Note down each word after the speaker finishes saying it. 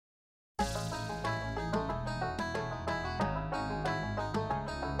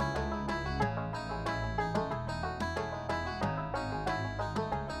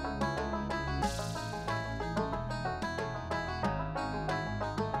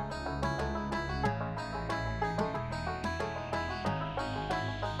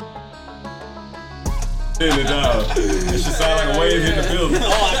Tennis dog. It should sound like a wave hit the building.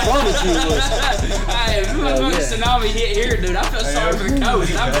 Oh, I promise you it was. Hey, if you look tsunami hit here, dude, I feel sorry for the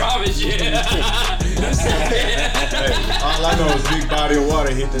coast. I promise you. Hey, all I know is big body of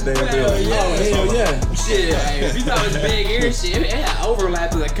water hit the damn building. Hell yeah. Shit, hey, if you thought it was big here, shit, it had overlap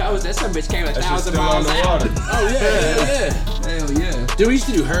to the coast. That some bitch came 1,000 miles out. Water. Oh yeah. Hell yeah. Dude, we used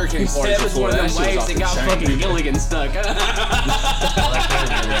to do hurricane parties That was before. one of them That shit was waves off that the got chain. fucking Gilligan stuck.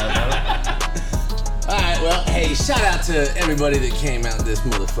 Alright, well, hey, shout out to everybody that came out this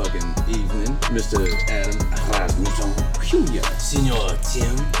motherfucking evening. Mr. Adam, Senor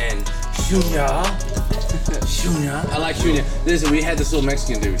Tim, and Shunya. I like Shunya. Listen, we had this little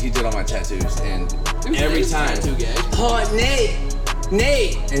Mexican dude. He did all my tattoos, and every time, oh,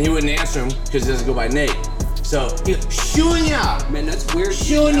 Nate, and he wouldn't answer him because he doesn't go by Nate. So he goes, Shunya. Man, that's weird.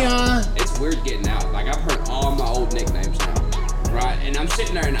 Shunya. It's weird getting out. Like, I've heard all my old nicknames now. Right, and I'm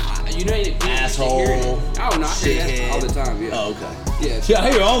sitting there and you know, Asshole. Oh no, I hear Shithead. that all the time. Yeah. Oh, okay. Yeah. Yeah, I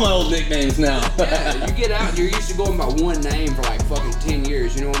hear all my old nicknames now. Yeah, you get out and you're used to going by one name for like fucking 10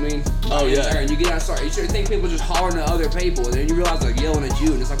 years, you know what I mean? Oh, yeah. And you get out and start, you sort of think people just hollering at other people, and then you realize they're yelling at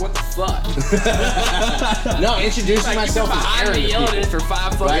you, and it's like, what the fuck? No, introducing Like, myself you've been as behind Aaron me to yelling at people. it for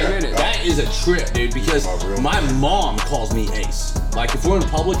 5 fucking Right? minutes. That is a trip, dude, because my mom calls me Ace. Like, if we're in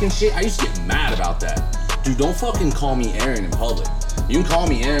public and shit, I used to get mad about that. Dude, don't fucking call me Aaron in public. You can call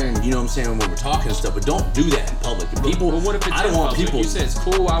me Aaron, you know what I'm saying, when we're talking and stuff, but don't do that in public. And people, Well, what if it's I don't in want public? people. You said it's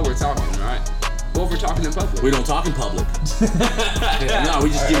cool while we're talking, right? What if we're talking in public? We don't talk in public. No,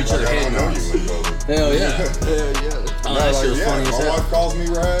 we just give each other head nods. Hell yeah. Oh, that shit was funny as my hell. wife calls me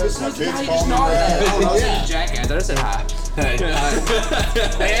Raz, my How kids you call just me nodded at it? Raz. Oh, I was Yeah. a jackass. I just said hi.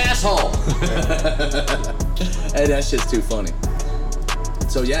 Hey, asshole. Hey, that shit's too funny.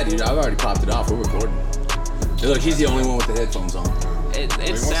 So yeah, dude, I've already popped it off. We're recording. Hey, look, he's the only one with the headphones on. It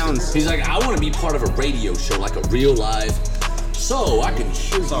sounds. He's like, I want to be part of a radio show, like a real live, so I can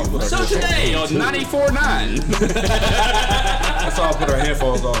hear you. So today on 94.9. Let's all put our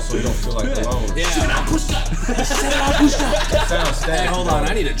headphones on so we don't feel like alone. Yeah. Sounds Hey, static. hold on.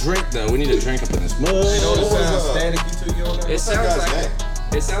 I need a drink though. We need a drink up in this mug. You know what What was, sounds staticky to you on there? It sounds guy's like name?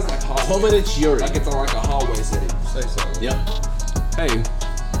 it sounds like hallway. Toba de Chiuri. Like it's like a hallway setting. Say something. Yep. Hey,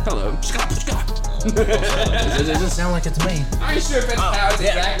 hello. It doesn't sound like it's me. I ain't sure if it's how it's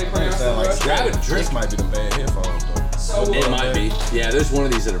exactly pronounced. Sound like Grab a static. drink. This might be the bad headphones though. So, It might be. Yeah, there's one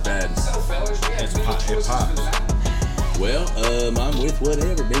of these that are bad. So fellas, we have It's many pop- it choices pops. for the back. Well, I'm with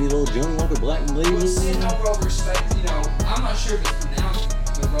whatever. Maybe a little Johnny Walker Black and Well, Label. see, no real respect, you know, I'm not sure if it's pronounced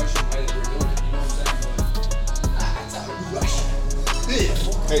the Russian way that we're doing it, you know what I'm saying? But I thought Russian.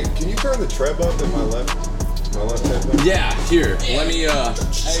 Hey, can you turn the treb up in my left headphone? Yeah, here. Let me.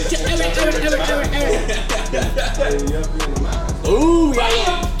 Ooh, we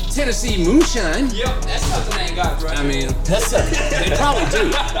got Tennessee moonshine. Yep, that's something they ain't got, right? I mean, they probably do.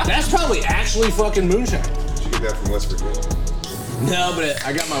 That's probably actually fucking moonshine. Did you get that from West Virginia? No, but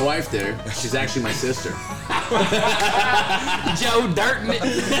I got my wife there. She's actually my sister. Joe Dirtin.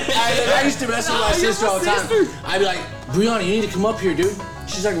 I used to mess with my sister all the time. I'd be like, Brianna, you need to come up here, dude.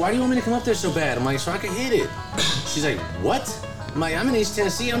 She's like, why do you want me to come up there so bad? I'm like, so I can hit it. She's like, what? I'm like, I'm in East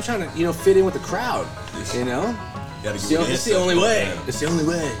Tennessee. I'm trying to, fit in with the crowd. You know? It's the only way. It's the only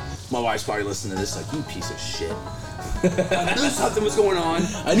way. My wife's probably listening to this like, you piece of shit. I knew something was going on.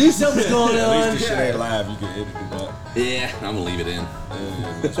 I knew something was going At on. least this shit ain't live. You can edit it out. Yeah, I'm gonna leave it in.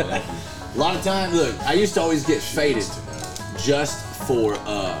 Yeah, that's what I do. A lot of times, look, I used to always get faded just for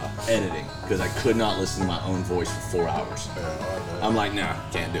editing because I could not listen to my own voice for 4 hours. I'm like, nah,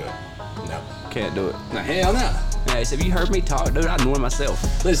 can't do it. No. Can't do it. Nah, hell no. Hey, so have you heard me talk, dude? I annoy myself.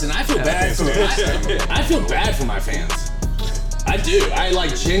 Listen, I feel bad for I feel bad for my fans. I do. I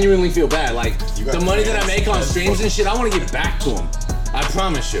like genuinely feel bad. Like got the money that I fans? make on streams and shit, I want to get back to them. I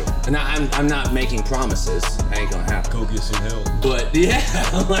promise you. And I'm not making promises. That ain't gonna happen. Go get some help. But yeah,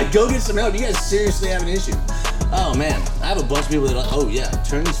 I'm like, go get some help. You guys seriously have an issue. Oh man, I have a bunch of people that are like, oh yeah,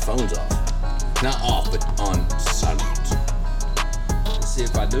 turn these phones off. Not off, but on silent. See,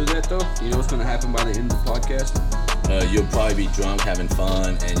 if I do that though, you know what's gonna happen by the end of the podcast? You'll probably be drunk, having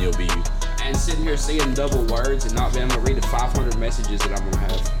fun, and you'll be. And sitting here seeing double words and not being able to read the 500 messages that I'm gonna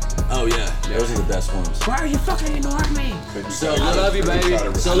have. Oh yeah, those are the best ones. Why are you fucking ignoring me? So I love you, baby.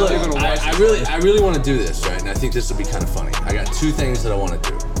 So I'm look, not even gonna watch I really want to do this, right? And I think this will be kind of funny. I got two things that I want to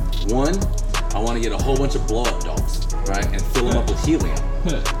do. One, I want to get a whole bunch of blow-up dolls, right, and fill them up with helium,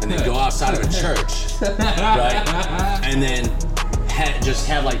 and then go outside of a church, right, and then just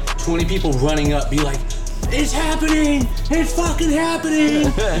have like 20 people running up, be like, "It's happening! It's fucking happening!"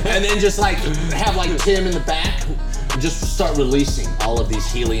 And then just like have like Tim in the back, just start releasing all of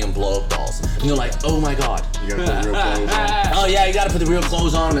these helium blow-up dolls. And they're like, oh my god. You gotta put real clothes on. Oh yeah, you gotta put the real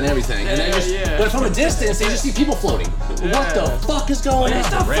clothes on them and everything. And they just, but from a distance, they just see people floating. What the fuck is going on? It's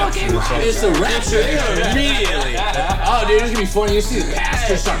the fucking It's the rapture immediately. Oh, dude, it's gonna be funny. You see the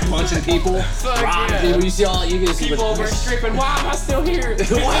pastor start punching people, robbing people. You see all you can see people over stripping. Why am I still here?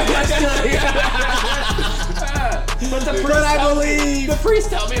 Why am I still here? But the But I believe. the priest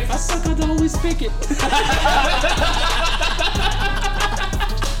told me if I suck on the Holy Spigot.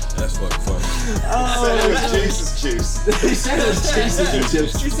 That's fucking funny. Said it was Jesus juice. He said it was Jesus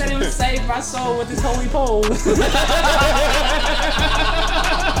chips. He said he would save my soul with his holy pole.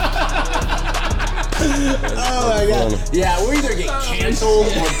 Oh my god. Yeah, we'll either get canceled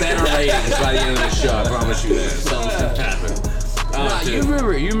or better ratings by the end of the show. I promise you that. Something's gonna happen. Nah, you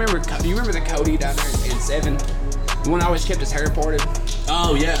remember the Cody down there in 7? The one always kept his hair parted.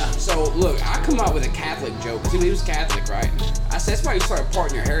 Oh yeah. So look, I come up with a Catholic joke because he was Catholic, right? I said that's why you started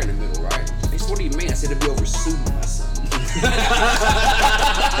parting your hair in the middle, right? He said, what do you mean? I said it'd be over suiting my son.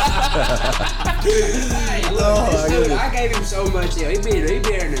 Hey, look, this dude, I gave him so much. He'd be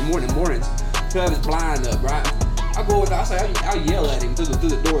there in the mornings. He'll have his blind up, right? I'll go with. I'll yell at him through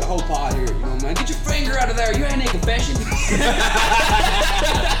the door. The whole pod here, you know, man. Get your finger out of there. You ain't in confession.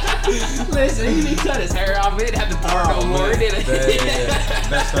 Listen, he cut his hair off. He didn't have to part no more. He did it.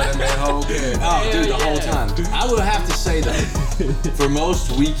 That's not in that whole game. Oh, dude, the whole time. I would have to say though, for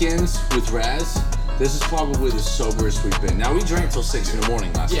most weekends with Raz, this is probably the soberest we've been. Now we drank till 6 in the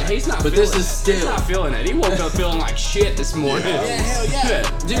morning last night. Yeah, he's not. But feeling this is still. He's not feeling it. He woke up feeling like shit this morning. Yeah. Yeah, hell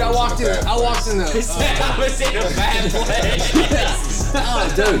yeah. Dude, I walked in the. I was in a bad place. Oh,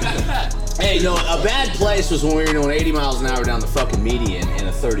 dude. Hey, no, a bad place was when we were doing 80 miles an hour down the fucking median in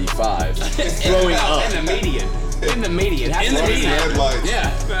a 35. Throwing up. In the median. In the median. In the median. Red lights.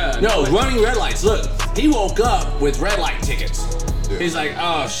 Yeah. No, running red lights. Look, he woke up with red light tickets. He's like,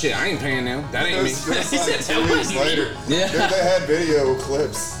 oh shit, I ain't paying them. That ain't me. Just like 2 weeks later. Yeah. Dude, they had video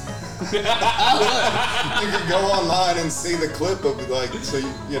clips. You could go online and see the clip of like, so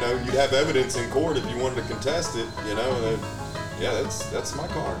you know, you'd have evidence in court if you wanted to contest it. You know, and then, yeah, that's my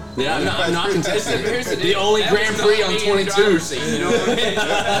car. Yeah, I'm not contesting. Here's the The deal. only That Grand was Prix not on me in the 22. driver's seat, you know what I mean?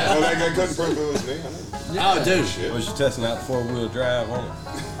 Well, they couldn't prove it was me. I know. Oh, dude. Shit. Was you testing out the 4-wheel drive on it?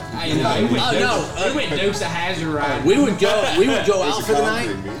 Hey, no, we went Dukes of Hazzard ride. We would go out It's a for the concrete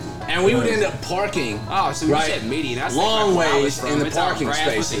night, median. and we would end up parking. Oh, so we Right. said median. That's Long like where I was ways from. in the It's all parking grass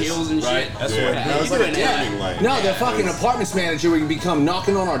with the spaces, hills and right? shit. That's Yeah, what that was like a turning lane. No, the fucking apartments manager would become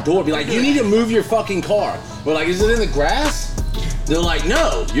knocking on our door, be like, "You need to move your fucking car." We're like, "Is it in the grass?" They're like,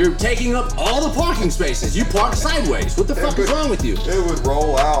 "No, you're taking up all the parking spaces. You park sideways. What the fuck is wrong with you?" It would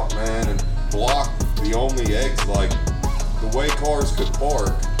roll out, man, and block the only exit. Like, the way cars could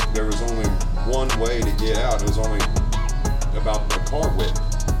park, there was only one way to get out. It was only about a car width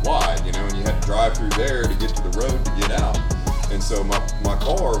wide, you know, and you had to drive through there to get to the road to get out. And so my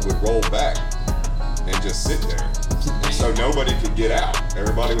car would roll back and just sit there. And so nobody could get out.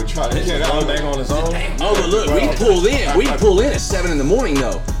 Everybody would try to get out. Going back on his own. Oh, but look, we pull in. We pull in at 7 in the morning,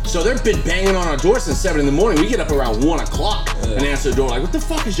 though. So they've been banging on our door since 7 in the morning. We get up around 1 o'clock and answer the door like, "What the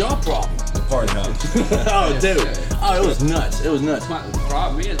fuck is your problem?" The party house. Oh, dude. Oh, it was nuts. It was nuts. My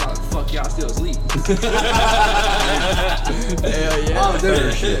problem is, how the fuck y'all still asleep? Hell yeah. Oh,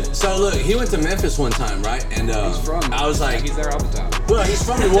 dude. So look, he went to Memphis one time, right? And He's from. I was like, he's there all the time. well, he's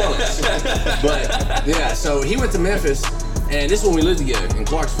from New Orleans. But yeah, so he went to Memphis, and this is when we lived together in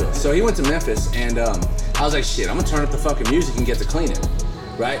Clarksville. So he went to Memphis, and I was like, shit, I'm gonna turn up the fucking music and get to cleaning,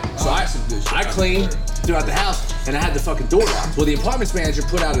 right? So I cleaned throughout the house, and I had the fucking door locked. Well, the apartments manager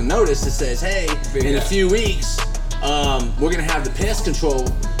put out a notice that says, hey, in a few weeks, we're gonna have the pest control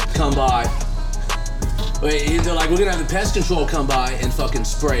come by. They're like, we're gonna have the pest control come by and fucking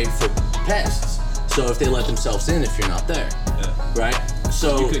spray for pests. So if they let themselves in, if you're not there, right?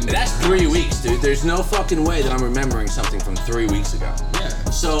 So that's 3 weeks, dude. There's no fucking way that I'm remembering something from 3 weeks ago. Yeah.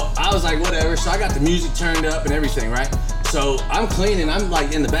 So I was like, whatever. So I got the music turned up and everything, right? So I'm cleaning. I'm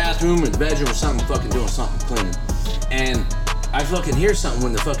like in the bathroom or the bedroom or something, fucking doing something, cleaning. And I fucking hear something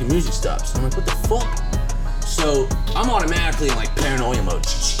when the fucking music stops. I'm like, what the fuck? So I'm automatically in like paranoia mode.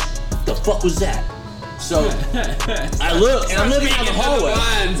 What the fuck was that? So I look, and I'm looking down the hallway.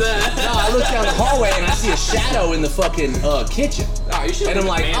 No, I look down the hallway and I see a shadow in the fucking kitchen. Oh, you And I'm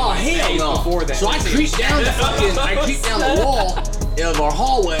like, oh hell no. Before that. So I creep down the wall of our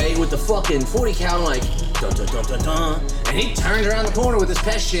hallway with the fucking 40 cal, like dun dun dun dun dun. And he turns around the corner with his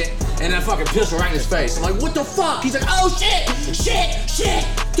pest shit, and I fucking pistol right in his face. I'm like, what the fuck? He's like, oh shit,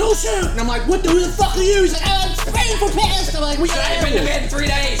 don't shoot. And I'm like, who the fuck are you? He's like, oh, I'm spraying for pests. I'm like, I've been to bed 3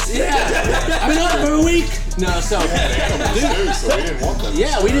 days. yeah. I've been up for a a week. No, so Dude, so we didn't want them.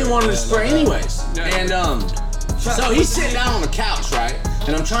 yeah, we didn't want him to spray anyways. And so he's sitting down on the couch, right?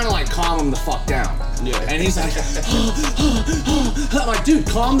 And I'm trying to like calm him the fuck down. Yeah. And he's like, I'm like, dude,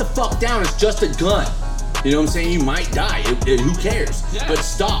 calm the fuck down. It's just a gun. You know what I'm saying? You might die. Who cares? Yeah. But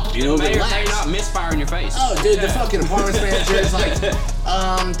stop. You know, May or may relax. not misfire in your face. Oh, dude, the fucking apartment manager is like,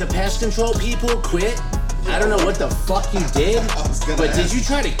 the pest control people quit. I don't know what the fuck you did, but did you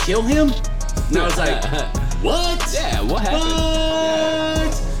try to kill him? And I was like, what? Yeah, what happened?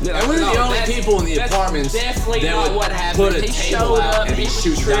 What? Yeah, And we're the only that's- people in the that's apartments definitely that not would what happened. put a He table showed out up, and he he'd was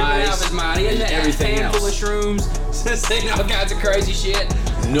shoot tripping out dice of his mind. He had and a everything handful else. of shrooms, seen all kinds of crazy shit.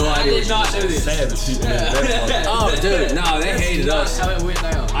 No I idea did what not you do this. Sad that she did that. Oh, dude, no, they hated us. How it went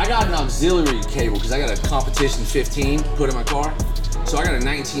down. I got an auxiliary cable because I got a competition 15 put in my car. So I got a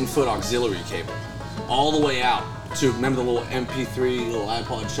 19-foot auxiliary cable all the way out to, remember the little MP3, little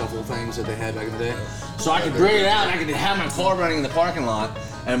iPod shuffle things that they had back in the day? So I could bring it out and I could have my car running in the parking lot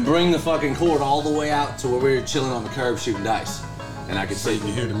and bring the fucking cord all the way out to where we were chilling on the curb shooting dice. And I could So say, you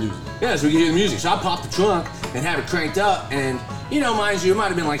can hear the music. yeah, so we could hear the music. So I popped the trunk and have it cranked up, and you know, mind you, it might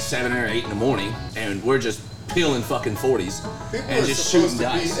have been like 7 or 8 in the morning, and we're just peeling fucking 40s People and are just supposed shooting to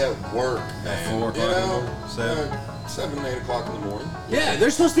dice. be at work, man. 4 o'clock in the morning, 7, 8 o'clock in the morning. Yeah, they're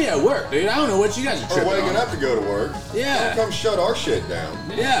supposed to be at work, dude. I don't know what you guys are Or tripping waking on. up to go to work. Yeah. Don't come shut our shit down.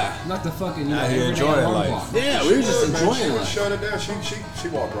 Yeah, Not the fucking, Out here enjoying life. yeah, we were just Look, man, enjoying she would life. shut it down. She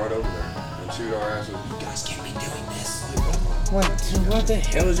walked right over there and shoot our asses. You guys can't be doing this. What the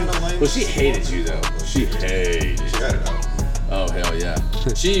hell is it? Well, she hated you though. She hated you. She had it out. Oh hell yeah.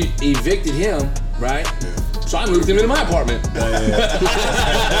 She evicted him, right? So I moved him into my apartment. Said,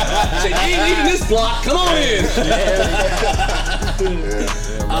 you ain't leaving this block. Come on in.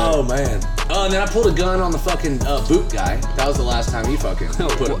 Oh man. Oh, and then I pulled a gun on the fucking boot guy. That was the last time he fucking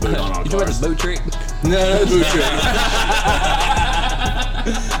put a boot on our You talking about cars. the boot trick? No, the boot trick.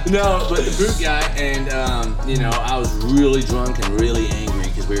 No, but the boot guy, and you know, I was really drunk and really angry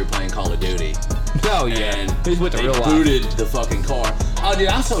because we were playing Call of Duty. Oh yeah. And He's with the they real life. booted the fucking car. Oh, dude,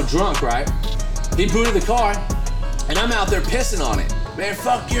 I'm so drunk, right? He booted the car, and I'm out there pissing on it. Man,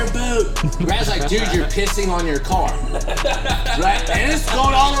 fuck your boot. Brad's like, dude, you're pissing on your car. Right? And it's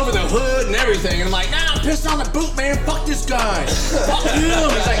going all over the hood and everything. And I'm like, nah, I'm pissing on the boot, man. Fuck this guy. Fuck him.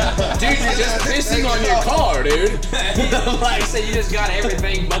 He's like, dude, you're just pissing on your car, dude. I'm like, So you just got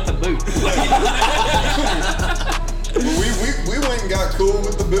everything but the boot. But we went and got cool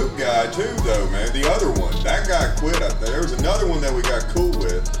with the boot guy too, though, man. The other one, that guy quit. There was another one that we got cool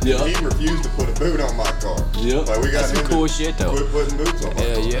with. Yeah. He refused to put a boot on my car. Yep. Like we got That's some him cool to shit, though. Quit putting boots on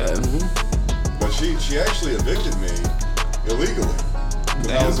my car. yeah. But she actually evicted me illegally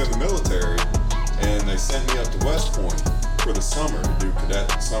because I Damn. was in the military, and they sent me up to West Point for the summer to do cadet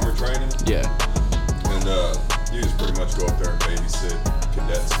summer training. Yeah. And you just pretty much go up there and babysit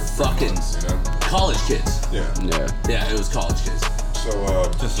cadets for 3 Fucking- months, you know? college kids. Yeah. Yeah. Yeah, it was college kids. So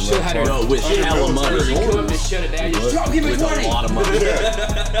Just a Should've little had her part. No, with Under hella money. military You come up and orders. shut it down. You just What? give me With 20. a lot of money.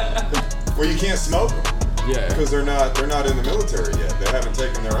 yeah. Well, you can't smoke them Yeah. because they're not in the military yet. They haven't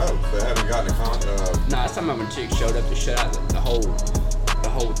taken their oath. They haven't gotten a Nah, it's talking about when chicks showed up to shut out the whole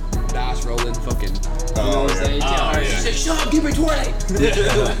dice rolling fucking. You know what I'm saying? Oh, Tell her, yeah. She said, "Shut up, give me 20."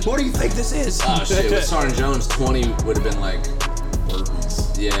 What do you think this is? Oh shit, with Sergeant Jones, 20 would have been like,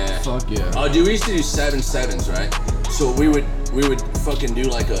 burpees. yeah. Fuck yeah. Oh, dude, we used to do 7-7s, right? So we would fucking do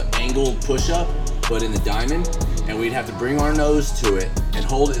like a angled push-up, but in the diamond, and we'd have to bring our nose to it and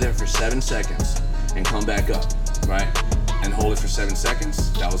hold it there for 7 seconds, and come back up, right? And hold it for 7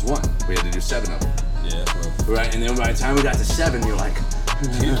 seconds. That was one. We had to do 7 of them, Yeah, bro. right? And then by the time we got to 7, you're like,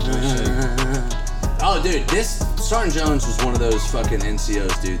 oh, dude, this Sergeant Jones was one of those fucking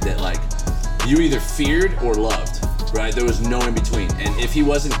NCOs, dude, that like you either feared or loved, right? There was no in between. And if he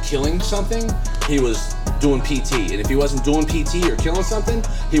wasn't killing something, he was doing PT. And if he wasn't doing PT or killing something,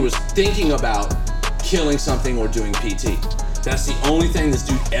 he was thinking about killing something or doing PT. That's the only thing this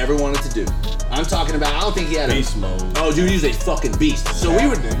dude ever wanted to do. I'm talking about, I don't think he had Beast mode. Oh, dude, he was a fucking beast. So we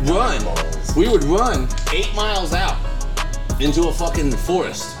would run 8 miles out into a fucking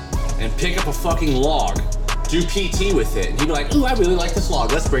forest and pick up a fucking log, do PT with it, and he'd be like, ooh, I really like this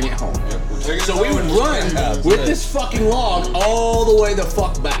log, let's bring it home. So we would run with this fucking log all the way the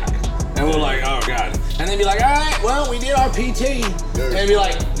fuck back. And we're like, oh god. And they'd be like, all right, well, we did our PT. And they'd be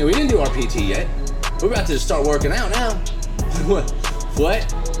like, no, we didn't do our PT yet. We're about to start working out now. What?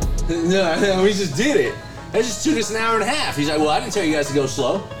 No, we just did it. It just took us an hour and a half. He's like, well, I didn't tell you guys to go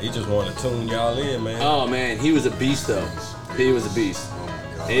slow. He just wanted to tune y'all in, man. Oh man, he was a beast though. He was a beast.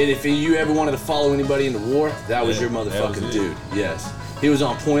 And if you ever wanted to follow anybody in the war, that was Yeah, your that was motherfucking it. dude. Yes. He was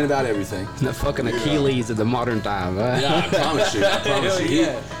on point about everything. The fucking Achilles of the modern time. Yeah, I promise you. I promise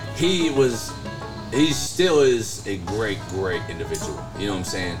you. He still is a great individual. You know what I'm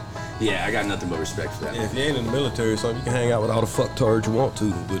saying? Yeah, I got nothing but respect for that. Yeah, if you ain't in the military or something, you can hang out with all the fucktards you want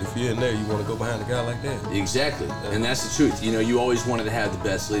to. But if you're in there, you want to go behind a guy like that. Exactly. And that's the truth. You know, you always wanted to have the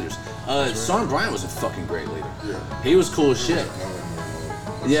best leaders. Sergeant Bryant was a fucking great leader. Yeah. He was cool as shit.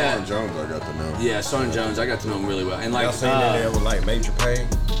 Yeah. Sergeant Jones, I got to know. Yeah, Sergeant Jones, I got to know him really well. And like, Y'all seen that there with like Major Payne?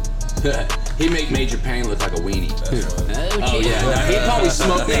 he make Major Payne look like a weenie. That's funny. Oh yeah, no, he probably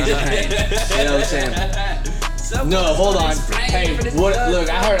smoked Major Payne. You know what I'm saying? No, hold on. Hey, what? Look,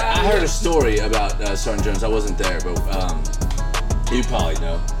 I heard a story about Sergeant Jones. I wasn't there, but you probably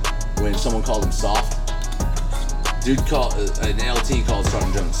know when someone called him soft. Dude called an LT called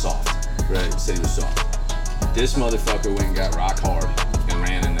Sergeant Jones soft. Right? Said he was soft. This motherfucker went and got rock hard and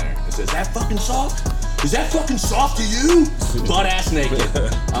ran in there and says, "That fucking soft? Is that fucking soft to you?" Butt ass naked.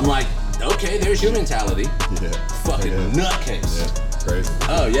 I'm like, okay, there's your mentality. Yeah. Fucking nutcase. Yeah. Crazy.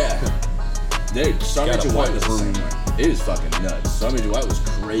 Oh yeah. Dude, Sergeant Got a White was point. the same way. It was fucking nuts. Sergeant White was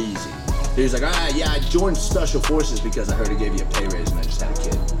crazy. He was like, I joined Special Forces because I heard it gave you a pay raise and I just had a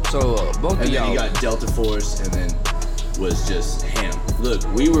kid. So both And of then y'all. he got Delta Force and then was just ham. Look,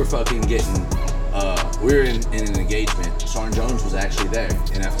 we were fucking getting, we were in an engagement. Sergeant Jones was actually there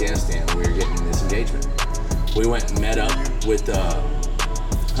in Afghanistan. We were getting in this engagement. We went and met up with,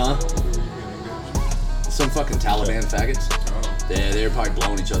 some fucking Taliban faggots. Yeah, they were probably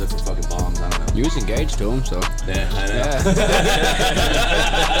blowing each other for fucking bombs. I don't know. You was engaged to him, so. Yeah, I know.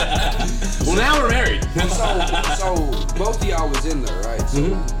 Yeah. Well, now we're married. So both of y'all was in there, right? So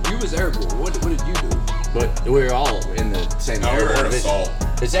you was airborne. What did you do? But we were all in the same No, we were airborne air division. assault.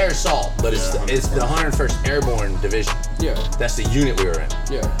 It's air assault, but it's the 101st Airborne Division. Yeah. That's the unit we were in.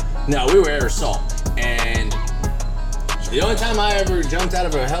 Yeah. No, we were air assault, and the only time I ever jumped out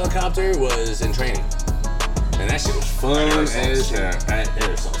of a helicopter was in training, and that shit was fun as hell at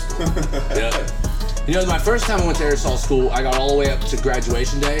air assault school. Yeah. You know, my first time I went to air assault school, I got all the way up to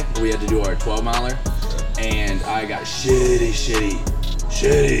graduation day. We had to do our 12-miler, and I got shitty.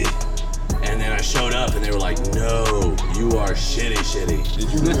 And then I showed up, and they were like, "No, you are shitty."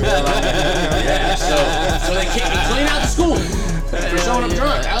 Did you realize that? Yeah, so they kicked me clean out the school for showing up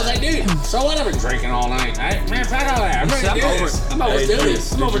drunk. I was like, dude, so what? I've been drinking all night. Man, fuck all that. I'm ready to do this. I'm over Hey, to do did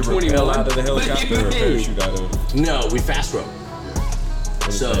this. you I'm over 21. rappel out of the helicopter or parachute out of it? No, we fast rope. What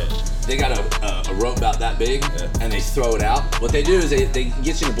is So that? they got a rope about that big, Yeah. and they throw it out. What they do is they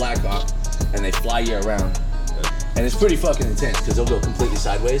get you in a black box, and they fly you around. And it's pretty fucking intense because they'll go completely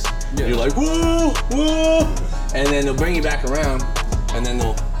sideways. Yeah. And you're like, whoa, whoa. And then they'll bring you back around, and then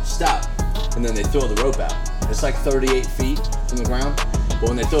they'll stop. And then they throw the rope out. It's like 38 feet from the ground. But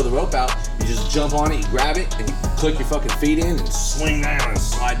when they throw the rope out, you just jump on it, you grab it, and you click your fucking feet in and swing down and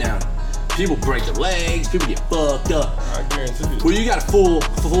slide down. People break their legs, people get fucked up. I guarantee you. Well, you got a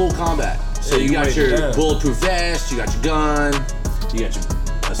full combat. So Yeah, you you got weight your it down. bulletproof vest, you got your gun, you got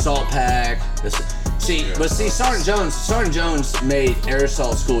your assault pack. Sergeant Jones made air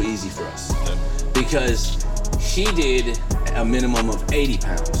assault school easy for us because he did a minimum of 80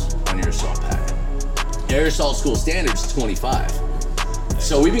 pounds on your assault pack. Air assault school standards 25.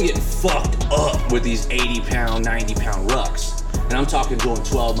 So we've been getting fucked up with these 80 pound, 90 pound rucks. And I'm talking doing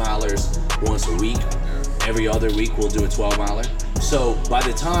 12 milers once a week. Every other week we'll do a 12 miler. So by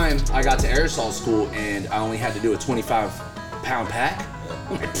the time I got to air assault school and I only had to do a 25 pound pack,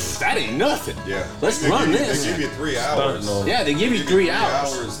 I'm like, that ain't nothing. Yeah. Let's They run give you- this. They give you 3 hours. Starting on- Yeah, they give you 3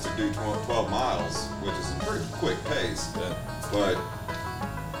 hours. to do 12 miles, which is a pretty quick pace. Yeah. But,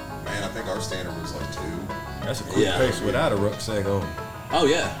 man, I think our standard was like 2. That's a quick Yeah. pace without a rucksack on. Oh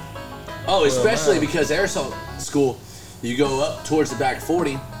yeah. Oh, especially wow. because air assault school, you go up towards the back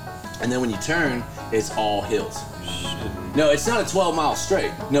 40, and then when you turn, it's all hills. No, it's not a 12-mile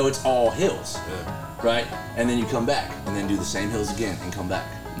straight. No, it's all hills. Yeah. Right? And then you come back, and then do the same hills again, and come back.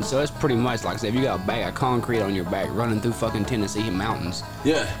 And so it's pretty much like, say, if you got a bag of concrete on your back running through fucking Tennessee mountains.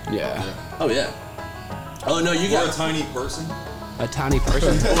 Yeah. Yeah. Oh yeah. Oh no, you Or a got tiny person. A tiny person.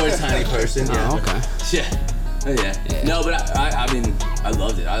 or a tiny person. Yeah. Oh, okay. Yeah. Oh, yeah. Yeah. No, but I mean, I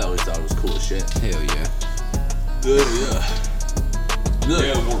loved it. I always thought it was cool as shit. Hell yeah. Good. Yeah. Look.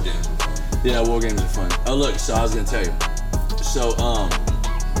 Yeah, war games were fun. Yeah, war games are fun. Oh look, so I was gonna tell you. So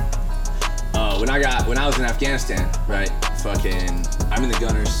when I was in Afghanistan, right? Fucking, I'm in the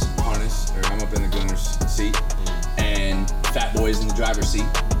gunner's harness, or I'm up in the gunner's seat, and Fat Boy's in the driver's seat,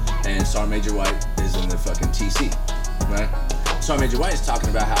 and Sergeant Major White is in the fucking TC, right? Sergeant Major White is talking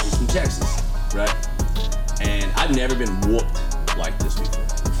about how he's from Texas, right? And I've never been whooped like this before.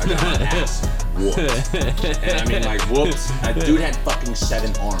 I got my ass whooped. And I mean, like, whooped. That dude had fucking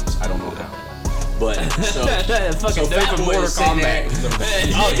 7 arms. I don't know how. But, so Fat Boy is sitting there.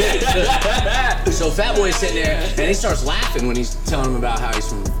 Oh, yeah. So Fat Boy's sitting there, and he starts laughing when he's telling him about how he's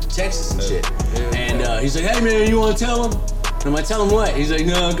from Texas and shit. And he's like, hey, man, you want to tell him? And I'm like, tell him what? He's like,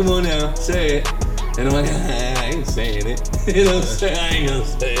 no, come on now, say it. And I'm like, I ain't saying it. I ain't gonna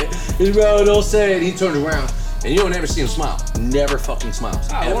say it. He's bro, don't say it. He turns around, and you don't ever see him smile. Never fucking smiles.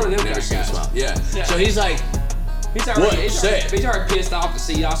 Oh, one of them never see him guys. smile. Yeah. So he's like, He's What? already pissed off to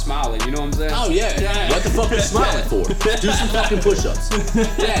see y'all smiling, you know what I'm saying? oh yeah, what the fuck are you smiling for? Do some fucking push-ups.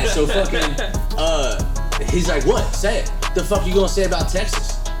 Yeah, so fucking, he's like, what? Say it. The fuck you gonna say about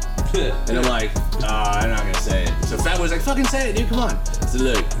Texas? And I'm like, I'm not gonna say it. So Fat Boy's like, fucking say it, dude, come on. So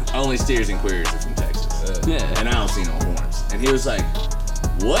look, only steers and queers are from Texas. And I don't see no horns. And he was like,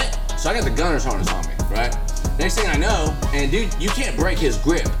 what? So I got the gunner's harness on me, right? Next thing I know, and dude, you can't break his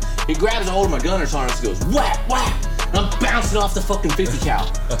grip. He grabs a hold of my gunner's harness and goes, whack, whack. And I'm bouncing off the fucking 50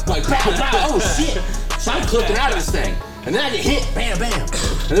 cal. Like, pow, pow, oh shit. So I'm clipping out of this thing. And then I get hit, bam, bam.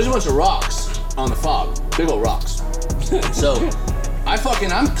 And there's a bunch of rocks on the fob. Big old rocks. So I'm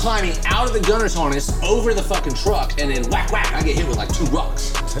climbing out of the gunner's harness over the fucking truck, and then whack, whack, I get hit with like 2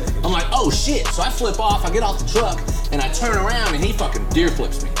 rocks. I'm like, oh shit. So I flip off, I get off the truck, and I turn around, and he fucking deer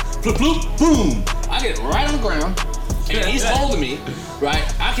flips me. Flip, flip, boom. I get right on the ground, and he's holding me, right?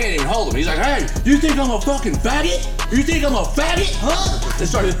 I can't even hold him. He's like, hey, you think I'm a fucking faggot? You think I'm a faggot, huh? And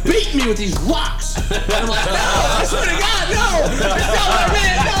started beating me with these rocks. And I'm like, no, I swear to God, no. That's not what I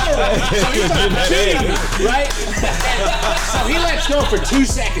meant, no. So he started beating me, right? So he lets go for 2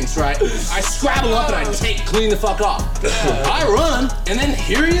 seconds, right? I scrabble up and I clean the fuck off. I run, and then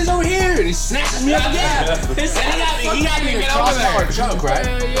here he is over here, and he snatches me up again. And he got me in a crossbar choke, right?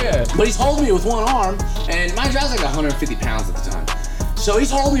 Yeah. But he's holding me with one arm, and mind you, I was like 150 pounds at the time. So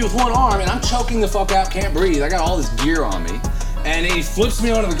he's holding me with one arm, and I'm choking the fuck out, can't breathe. I got all this gear on me. And then he flips me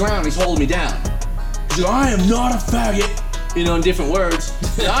onto the ground, he's holding me down. He's like, I am not a faggot, you know, in different words.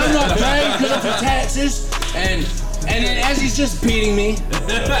 I'm not a faggot because I'm from Texas. And then as he's just beating me,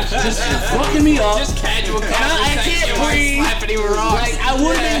 just fucking me up. Just casual I can't breathe. Like, I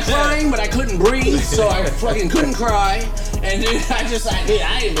would have been crying, but I couldn't breathe, so I fucking couldn't cry. And dude,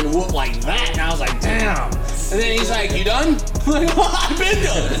 I ain't been whooped like that. And I was like, damn. And then he's like, you done? I'm like, well, I've been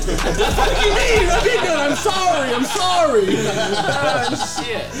done. What the fuck you mean? I've been done. I'm sorry. Oh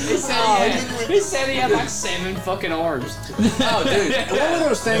shit. He said he had like 7 fucking arms. Oh, dude. What were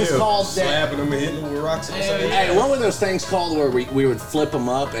those things called? Slapping them and hitting them with rocks on the side. Hey, what were those things called where we would flip them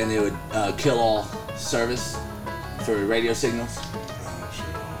up and it would kill all service for radio signals?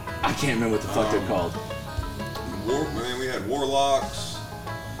 I can't remember what the fuck they're called. Man, we had warlocks,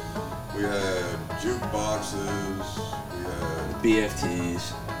 we had jukeboxes, we had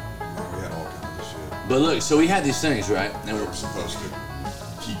BFTs. all kinds of shit. But look, so we had these things, right? And They were supposed to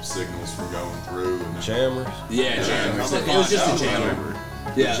keep signals from going through. And then Jammers. yeah, jammers. come to It was find just a out, jammer.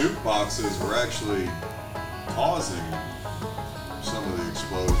 The Yeah. jukeboxes were actually causing some of the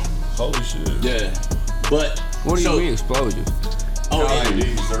explosions. Holy shit. Yeah. But What do so, you mean explosions? Oh,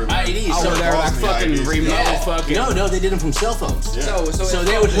 IEDs, they're IEDs. Oh, So they're like causing the fucking IEDs. remote yeah. fucking. No, they did them from cell phones. Yeah. So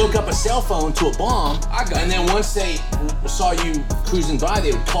they would hook up a cell phone to a bomb, I got and then once they saw you cruising by,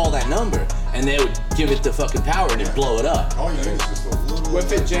 they would call that number, and they would give it the fucking power, and it'd blow it up. All you need is just a little. What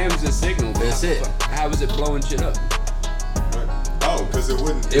if it jams the signal? That's it. How was it blowing shit up? Oh, because it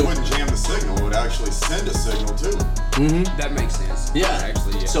wouldn't jam the signal. It would actually send a signal to them. That makes sense. Yeah.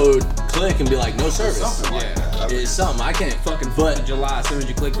 Actually, yeah. So it would click and be like, no service. Something like Yeah. that. It's something I can't. Fucking 4th But of July as soon as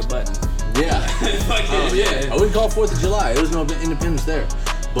you click the button. yeah. Oh yeah. I wouldn't call 4th of July. There was no independence there.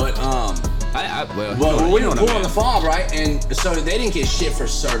 But Well, we you know would what I pull on mean. the fob, right? And so they didn't get shit for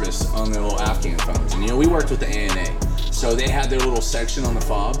service on their little Afghan phones. And we worked with the ANA. So they had their little section on the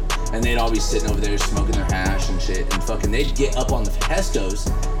fob, and they'd all be sitting over there smoking their hash and shit, and fucking they'd get up on the Pescos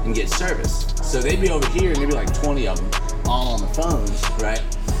and get service. So they'd be over here, and there'd be like 20 of them, all on the phones, right?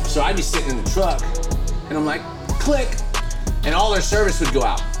 So I'd be sitting in the truck, and I'm like, click, and all their service would go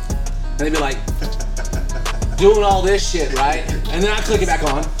out. And they'd be like, doing all this shit, right? And then I click it back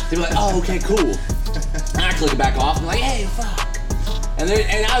on. They'd be like, oh, okay, cool. And I click it back off. I'm like, hey, fuck. And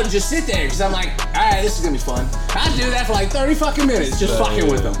I would just sit there because I'm like, all right, this is gonna be fun. I'd do that for like 30 fucking minutes, just fucking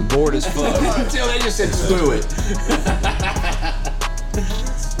with them. Bored as fuck. Until they just said, screw it.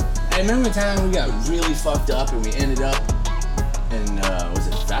 Hey, remember the time we got really fucked up and we ended up in, was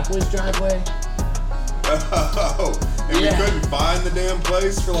it Fat Boy's driveway? Oh, and Yeah. we couldn't find the damn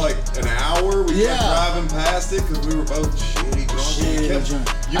place for like an hour. We Yeah. kept driving past it because we were both shitty drunk. Shitty drunk.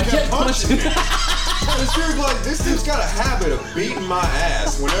 You I kept kept punching me. This dude's got a habit of beating my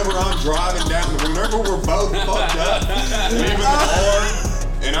ass whenever I'm driving down. Whenever we're both fucked up, leaving the car,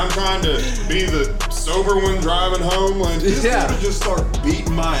 and I'm trying to be the sober one driving home. Like this dude would just start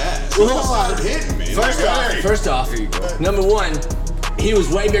beating my ass. Well, He'll start hitting me. First off, number one, he was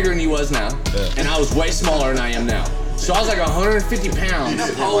way bigger than he was now, and I was way smaller than I am now. So I was like 150 pounds.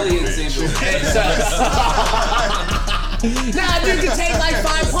 Napoleon syndrome. Nah, dude can take like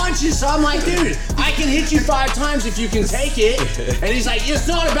 5 punches. So I'm like, dude, I can hit you 5 times if you can take it. And he's like, it's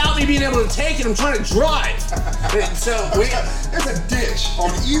not about me being able to take it. I'm trying to drive. And so there's a ditch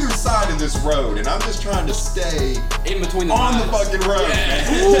on either side of this road, and I'm just trying to stay in between the on lines. the fucking road.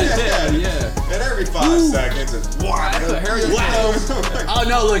 Yeah. And every 5 seconds, it's wow. Oh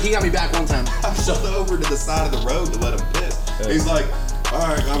no, look, he got me back one time. I pulled over to the side of the road to let him piss. He's like, all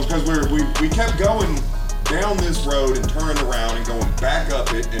right, because we kept going down this road and turning around and going back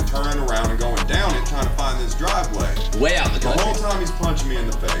up it and turning around and going down it, trying to find this driveway. Way out in the country. The whole time he's punching me in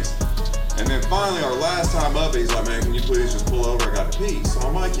the face. And then finally, our last time up, he's like, man, can you please just pull over? I got to pee. So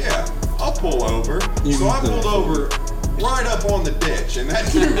I'm like, yeah, I'll pull over. So I pulled over right up on the ditch, and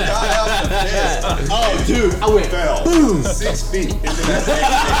that dude got out the piss. Oh, dude, I went fell boom 6 feet into that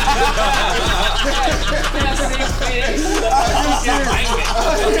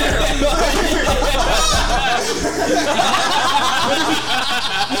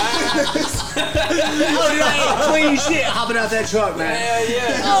Oh, dude, I ain't clean shit hopping out that truck, man.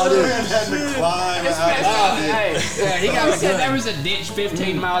 Yeah. Oh, dude. man had to climb out. Hey, Yeah, he got me said good. there was a ditch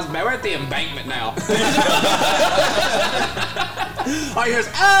 15 miles back. We're at the embankment now. All you hear is,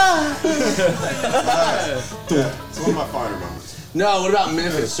 It's one of my finer moments. No, what about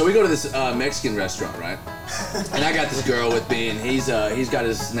Memphis? So we go to this Mexican restaurant, right? And I got this girl with me, and he's got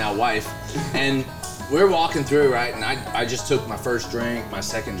his now wife, and we're walking through, right? And I just took my first drink, my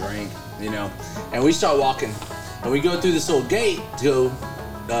second drink, you know, and we start walking, and we go through this little gate to go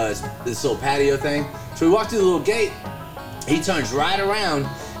this little patio thing. So we walk through the little gate. He turns right around,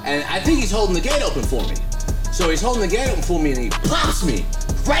 and I think he's holding the gate open for me. So he's holding the gate open for me, and he pops me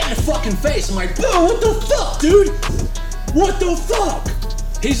right in the fucking face. I'm like, bro, what the fuck, dude? What the fuck?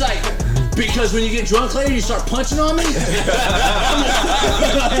 He's like, because when you get drunk later, you start punching on me? I'm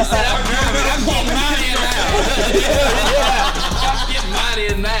getting mine in now. I'm getting mine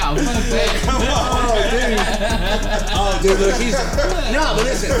in now. Oh, dude, look, he's... No, but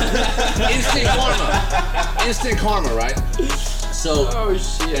listen. Instant karma, right? So... Oh,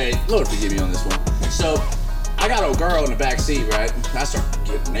 shit. Hey, Lord forgive me on this one. So, I got a girl in the back seat, right? I start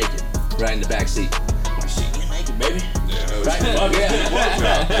getting naked right in the back seat. I'm like, shit, get naked, baby. Right? Fuck yeah.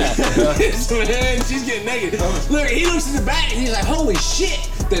 Man, she's getting naked. Look, he looks in the back and he's like, holy shit.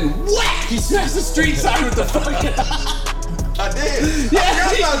 Then whack! He smacks the street sign with the fucking... I did. Yeah, I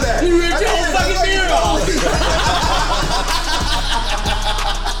forgot about that. he ripped your whole fucking mirror off.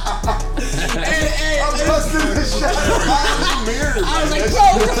 I'm busting the shit out of my mirror. I was like, bro,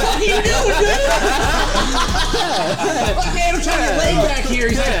 what the fuck are you doing, dude? Fuck, man, I'm trying to get laid back here.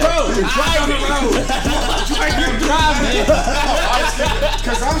 He's like, bro, you're driving.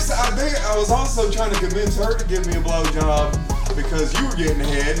 Because I think I was also trying to convince her to give me a blowjob because you were getting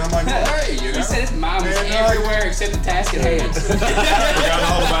ahead, and I'm like, well, hey, you know. He said his mom was Man, everywhere except the task at hand. Forgot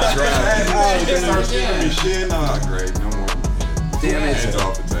all about driving. She starts giving me shit. No, great, no more. Damn it. Hands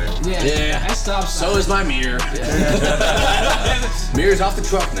off the table. Yeah. That stops. So is my mirror. Mirror's off the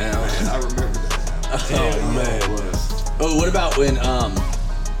truck now. I remember that. Oh, man. Oh, what about when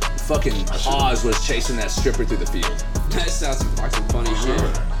fucking Oz was chasing that stripper through the field? That sounds like some funny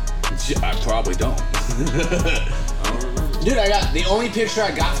shit. I probably don't. Dude, the only picture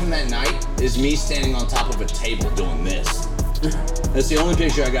I got from that night is me standing on top of a table doing this. That's the only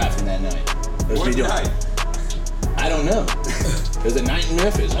picture I got from that night. That's What me doing. night? I don't know. There's a night in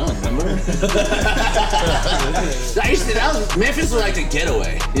Memphis, I don't remember. Memphis was like the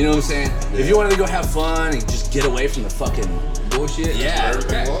getaway. You know what I'm saying? If you wanted to go have fun and just get away from the fucking Bullshit. yeah,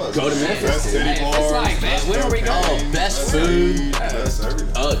 Everything was. go to Memphis. Best dude. city Hey, if it's bars, like that, best when are we cocaine, going? Best food. weed, best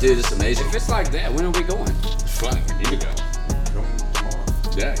everything. Oh, dude, it's amazing. If it's like that, when are we going? Fuck, we need to go. Come tomorrow.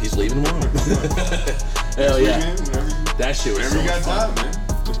 Yeah, he's leaving tomorrow. Hell yeah. That shit was Whenever so you got much fun. time, man.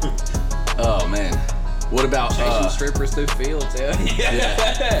 Oh man. What about Chasing strippers through fields.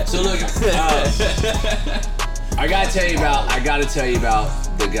 yeah. So look, I gotta tell you about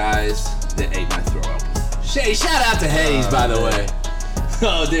the guys that ate my throw up. Shout out to Hayes, by the way.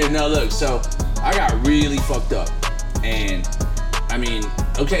 Oh dude, no look, so I got really fucked up. And I mean,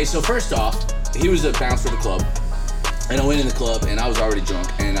 okay, so first off, he was a bouncer at the club. And I went in the club and I was already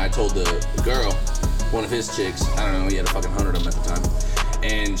drunk, and I told the girl, one of his chicks, I don't know, he had a fucking 100 of them at the time.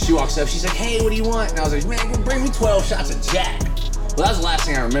 And she walks up, she's like, hey, what do you want? And I was like, man, bring me 12 shots of Jack. Well, that was the last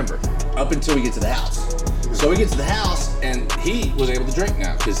thing I remember, up until we get to the house. So we get to the house, and he was able to drink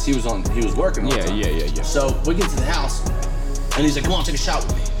now, because he was working all the time. Yeah. So we get to the house, and he's like, come on, take a shot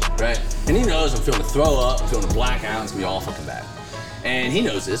with me, right? And he knows I'm feeling to throw up, I'm feeling to black out, it's gonna be all fucking bad. And he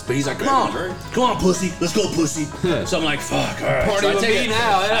knows this, but he's like, come on, pussy, let's go, pussy. So I'm like, fuck, all right. Party So with me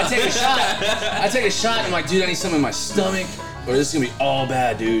now. I take a shot. I take a shot, and I'm like, dude, I need something in my stomach, or this is gonna be all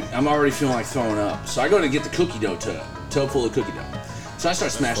bad, dude. I'm already feeling like throwing up. So I go to get the cookie dough tub full of cookie dough. So I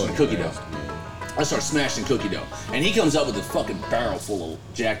start smashing the cookie dough. And he comes up with a fucking barrel full of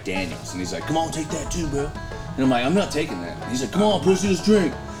Jack Daniels. And he's like, come on, take that too, bro. And I'm like, I'm not taking that. And he's like, come on, pussy, let's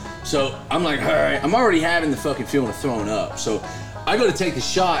drink. So I'm like, all right. I'm already having the fucking feeling of throwing up. So I go to take the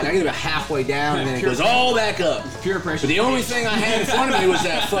shot, and I get about halfway down, and then it goes all back up. Pure pressure. But the only thing I had in front of me was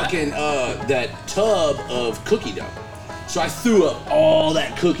that fucking, that tub of cookie dough. So I threw up all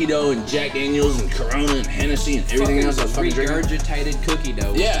that cookie dough and Jack Daniels and Corona and Hennessy and everything else I was fucking drinking. Regurgitated cookie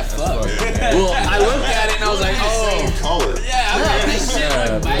dough. Yeah, fuck. Well, I looked at it and I was like, oh. Color.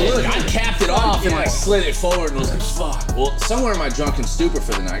 Look, I capped it off and like slid it forward and was like, fuck. Well, somewhere in my drunken stupor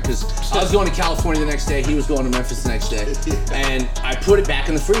for the night, because I was going to California the next day, he was going to Memphis the next day, and I put it back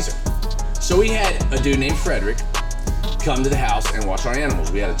in the freezer. So we had a dude named Frederick come to the house and watch our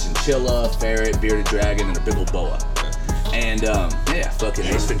animals. We had a chinchilla, ferret, bearded dragon, and a big old boa. And fucking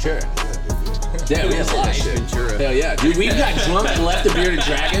Ace Ventura. Yeah, we had a lot of shit. Hell yeah, dude. We got drunk and left the bearded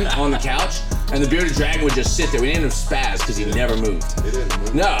dragon on the couch, and the bearded dragon would just sit there. We named him Spaz because he never moved. It didn't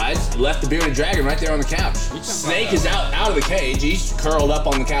move. No, I just left the bearded dragon right there on the couch. Snake is out of the cage. He's curled up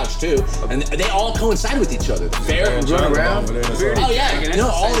on the couch too, and they all coincide with each other. The ferret would run around. Oh yeah, no,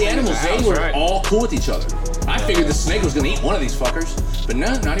 all the animals, they were all cool with each other. I figured the snake was gonna eat one of these fuckers, but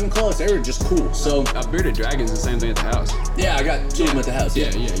no, not even close. They were just cool. So A bearded dragon's the same thing at the house. yeah, I got two of them at the house.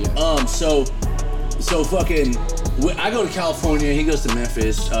 Yeah. So fucking, I go to California. He goes to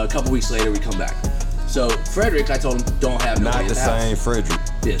Memphis. A couple weeks later, we come back. So Frederick, I told him, don't have nobody Not the at the house. same Frederick.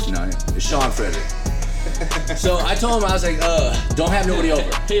 Yes, no, it's Sean Frederick. So I told him, I was like, don't have nobody over. You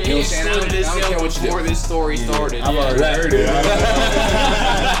know what I'm saying? I don't care what you do. Before this story started. I've already heard it.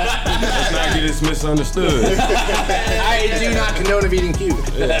 Let's not get this misunderstood. I do not condone of eating cube.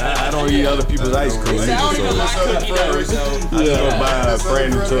 I don't eat other people's ice cream. I don't even like cookie dough, I just buy a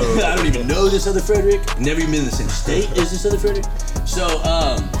brand new tub. I don't even know this other Frederick. Never even been in the same state as this other Frederick. So,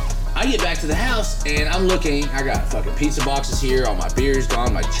 I get back to the house and I'm looking. I got fucking pizza boxes here. All my beer's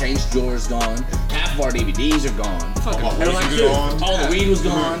gone. My change drawer's gone. Half of our DVDs are gone. And I'm like, dude, all the weed was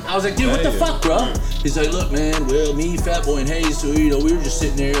gone. I was like, dude, what the fuck, bro? He's like, look, man. Well, me, Fat Boy, and Hayes, so we were just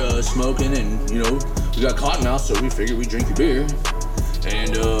sitting there smoking, and we got Cottonmouth, so we figured we'd drink your beer, and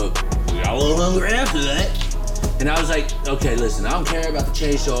we got a little hungry after that. And I was like, okay, listen, I don't care about the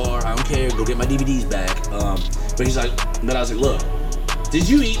change drawer. I don't care. Go get my DVDs back. But I was like, look. Did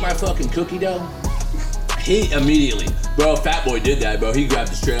you eat my fucking cookie dough? He immediately, bro, Fat Boy did that, bro. He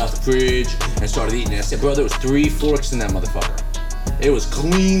grabbed it straight off the fridge and started eating it. I said, bro, there was 3 forks in that motherfucker. It was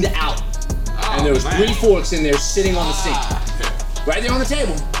cleaned out. And there was 3 forks in there sitting on the sink. Right there on the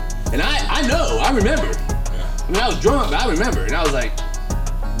table. And I know, I remember. I mean, I was drunk, but I remember. And I was like,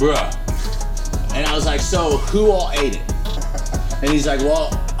 bruh. And I was like, so who all ate it? And he's like,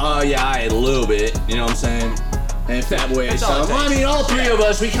 well, yeah, I ate a little bit. You know what I'm saying? And Fat Boy ate some. Well, I mean, all 3 of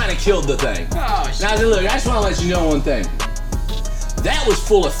us, we kind of killed the thing. Oh, shit. Now, look, I just want to let you know one thing. That was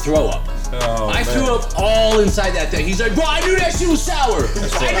full of throw up. I threw up all inside that thing. He's like, bro, I knew that shit was sour.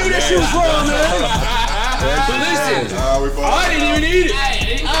 I knew that shit was wrong, man. But listen, I didn't even eat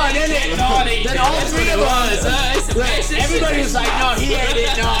it. Then all 3 of us, everybody was like, no, he ate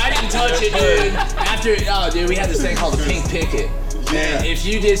it. No, I didn't touch it, dude. Dude, we had this thing called the pink picket. And if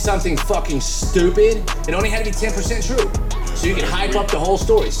you did something fucking stupid, it only had to be 10% true. So you could hype up the whole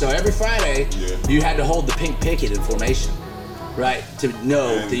story. So every Friday, you had to hold the pink picket in formation, right? To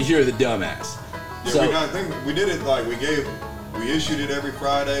know that you're the dumbass. Yeah, So I think we did it like we issued it every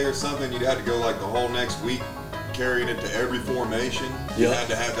Friday or something. You'd had to go like the whole next week carrying it to every formation. You had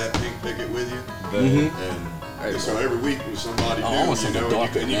to have that pink picket with you. And so every week was somebody new, almost you something know,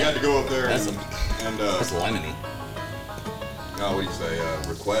 darker and than you that. had to go up there That's and lemony. what do you say?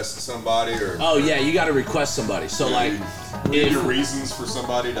 Request somebody or? Oh yeah, you got to request somebody. So like, give your reasons for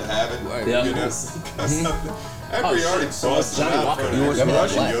somebody to have it. Yeah. You know, after you already bust it Johnny out Walker. front You of want the some of that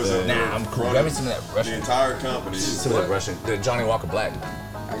Russian black? goes up Nah, there I'm cool. running Grab me some of that the Russian. entire company. Some of that Russian, the Johnny Walker Black.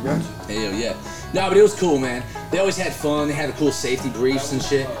 I got you. Hell yeah. No, but it was cool, man. They always had fun. They had a cool safety briefs and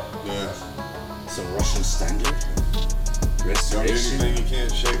shit. Yeah. Some Russian standard. Don't do Restoration. anything you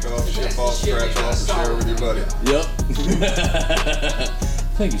can't shake off, ship off, scratch off, and share with your buddy. Yep.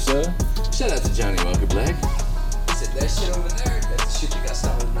 Thank you, sir. Shout out to Johnny Walker Black. He said, that shit over there, that's the shit that got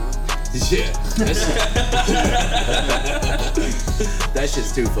stolen, bro. Yeah, that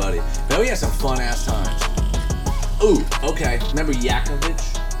shit's too funny. Man, we had some fun ass times. Ooh, okay. Remember Yakimo?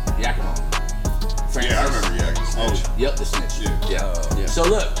 Francis? Yeah, I remember Yak. Oh, yep, the snitch. Yeah. Yeah. So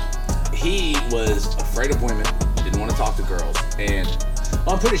look, he was afraid of women, didn't want to talk to girls, and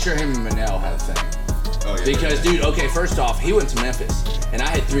I'm pretty sure him and Manel had a thing. Oh, yeah. Because, dude, okay, first off, he went to Memphis, and I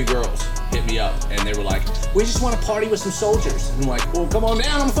had 3 girls hit me up, and they were like, we just want to party with some soldiers. And I'm like, well, come on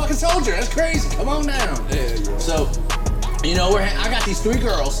down, I'm a fucking soldier, that's crazy, come on down. Yeah. So, you know, I got these 3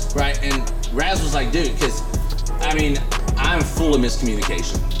 girls, right, and Raz was like, dude, because, I mean, I'm full of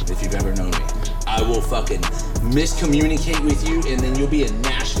miscommunication, if you've ever known me. I will fucking miscommunicate with you, and then you'll be in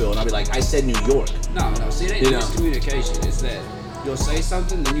Nashville, and I'll be like, I said New York. No, see, it ain't miscommunication. It's that you'll say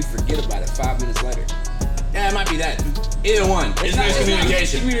something, then you forget about it 5 minutes later. Yeah, it might be that. Either one. It's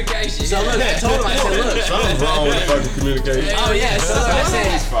miscommunication. Communication. So look, I told him, I said, look. Something's wrong with fucking communication. Oh yeah, so look, I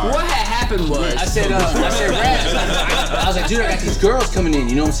said, What had happened was, Raz, I was like, dude, I got these girls coming in,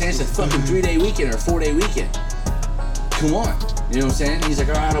 you know what I'm saying? It's a fucking 3-day weekend or a 4-day weekend. Come on, you know what I'm saying? He's like,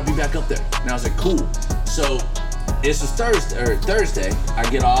 all right, I'll be back up there. And I was like, cool. So this was Thursday. I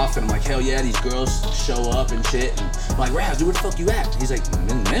get off and I'm like, hell yeah, these girls show up and shit. And I'm like, Raz, dude, where the fuck you at? He's like, I'm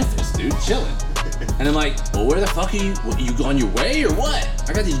in Memphis, dude, chilling. And I'm like, well, where the fuck are you? You on your way or what?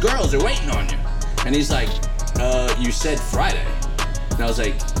 I got these girls, they're waiting on you. And he's like, you said Friday. And I was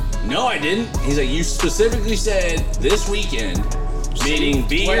like, no, I didn't. He's like, you specifically said this weekend, meaning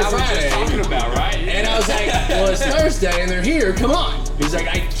be here Friday. talking about, right? And I was like, well, it's Thursday and they're here, come on. He's like,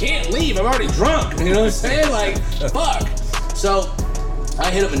 I can't leave, I'm already drunk. You know what I'm saying? Like, fuck. So I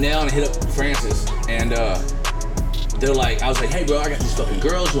hit up Manel and I hit up Francis, and they're like, I was like, hey bro, I got these fucking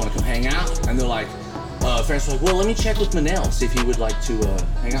girls, you wanna come hang out? And they're like, Francis was like, well, let me check with Manel, see if he would like to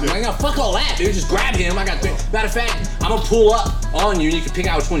hang out. I'm like, no, fuck all that, dude, just grab him. I got 3. Matter of fact, I'm gonna pull up on you and you can pick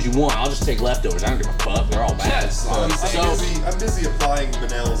out which ones you want. I'll just take leftovers, I don't give a fuck, they're all bad. Yes. I'm busy applying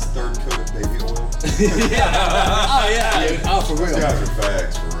Manel's 3rd coat of baby oil. Oh yeah, dude. Oh, for Those real. guys are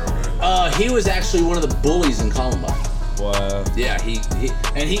fags, for real, man. He was actually one of the bullies in Columbine. Wow. Yeah,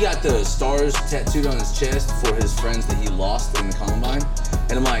 he got the stars tattooed on his chest for his friends that he lost in the Columbine.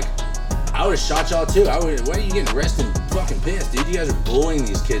 And I'm like, I would have shot y'all too. Why are you getting arrested and fucking pissed, dude? You guys are bullying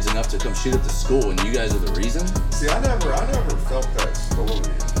these kids enough to come shoot up the school, and you guys are the reason? See, I never felt that story.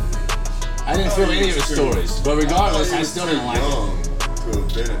 I didn't feel any of his stories, but regardless, I still didn't like it. young to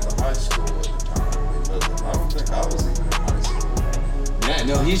have been at the high school at the time, because I don't think I was even in high school. Yeah,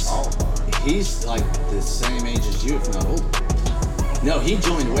 no, he's like the same age as you, if not older. No, he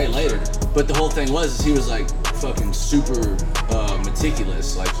joined way later. But the whole thing was he was like fucking super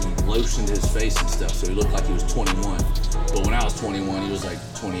meticulous. Like he lotioned his face and stuff, so he looked like he was 21. But when I was 21, he was like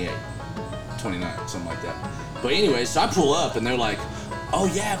 28, 29, something like that. But anyway, so I pull up and they're like, oh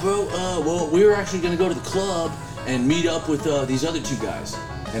yeah, bro, well, we were actually gonna go to the club and meet up with these other 2 guys.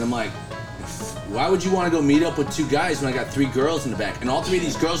 And I'm like, why would you want to go meet up with 2 guys when I got 3 girls in the back? And all 3 of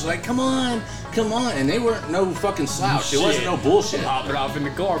these girls were like, come on. And they weren't no fucking slouch. It wasn't no bullshit. Hop it off in the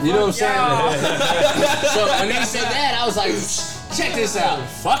car. You know what I'm saying? So when they said that, I was like, check this out.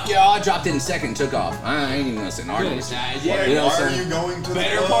 Fuck y'all. I dropped it in second and took off. I ain't even gonna sit and argue with you. Yeah, You know what Why I'm are saying? you going to the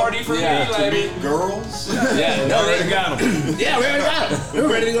better club party for Yeah. me, to lady. meet girls? Yeah, no, they got him. Yeah, we already got them. We were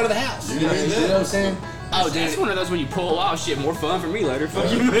ready to go to the house. You know what I'm saying? Oh, dude. That's one of those when you pull off shit, more fun for me later.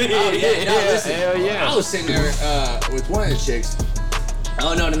 Fuck you, man. Oh, yeah, no, listen. Hell yeah. I was sitting there with one of the chicks.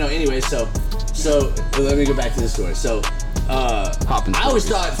 Oh, no. Anyway, so let me go back to this story. So, I always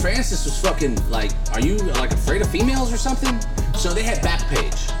thought Francis was fucking like, are you like afraid of females or something? So they had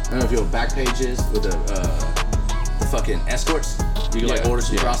Backpage. I don't know if you know what Backpage is with the fucking escorts. You can like order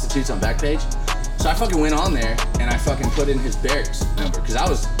some prostitutes on Backpage. So I fucking went on there and I fucking put in his barracks number because I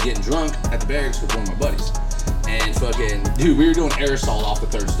was getting drunk at the barracks with one of my buddies. And fucking, dude, we were doing aerosol off the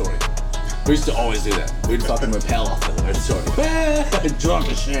 3rd story. We used to always do that. We'd fucking rappel off the 3rd story. Drunk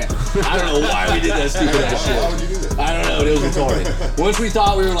as shit. I don't know why we did that stupid ass shit. Why would you do that? I don't know, it was retarded. Once we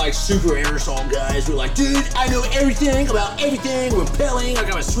thought we were like super aerosol guys, we were like, dude, I know everything about everything, rappelling, I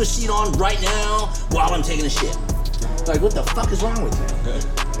got my Swiss sheet on right now while I'm taking a shit. Like, what the fuck is wrong with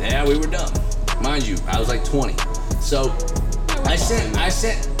you? Yeah, we were dumb. Mind you, I was like 20. So I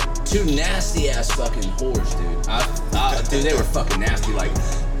sent 2 nasty ass fucking whores, dude. Dude, they were fucking nasty. Like,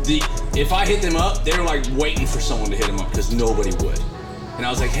 if I hit them up, they were like waiting for someone to hit them up because nobody would. And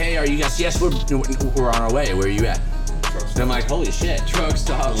I was like, hey, are you guys? Yes, we're on our way. Where are you at? And I'm like, holy shit. Truck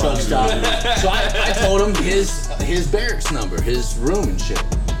stop. So I told him his barracks number, his room and shit.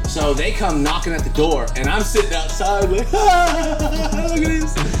 So they come knocking at the door, and I'm sitting outside like, look at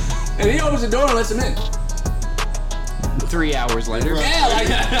this. And he opens the door and lets them in. 3 hours later. Yeah, like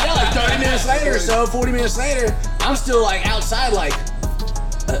 30 minutes later or so, 40 minutes later, I'm still like outside like,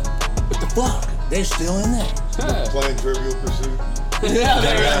 what the fuck? They're still in there. Playing Trivial Pursuit. Yeah,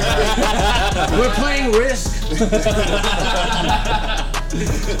 we're playing Risk.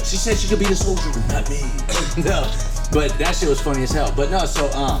 She said she could be the soldier, not me. No, but that shit was funny as hell. But no, so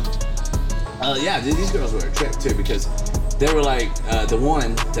yeah, these girls were a trip too because they were like the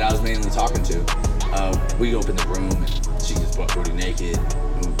one that I was mainly talking to. We go up in the room and she gets butt booty naked,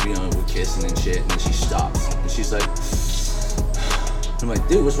 and, you know, we're kissing and shit, and then she stops and she's like, I'm like,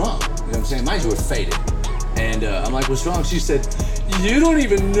 dude, what's wrong? You know what I'm saying? Mind you, we're faded. And I'm like, what's wrong? She said, you don't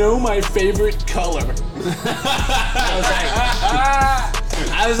even know my favorite color.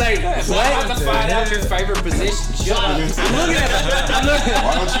 I was like, what? I have to find out your favorite position. Shut up. I'm looking at it.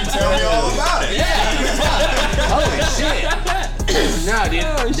 Why don't you tell me all about it? Holy shit. No,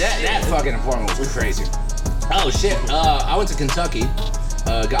 dude, that fucking apartment was crazy. Oh shit. I went to Kentucky,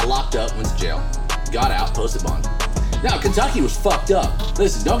 got locked up, went to jail, got out, posted bond. Now, Kentucky was fucked up.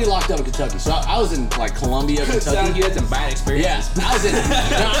 Listen, don't get locked up in Kentucky. So I was in like Columbia, Kentucky. Sounds like you had some bad experiences. Yeah, I was in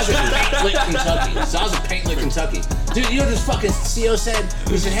Paint Lick, Kentucky. So I was in Paint Lick, Kentucky. Dude, you know what this fucking CO said?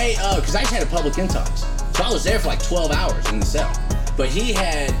 He said, hey, because I just had a public intox. So I was there for like 12 hours in the cell. But he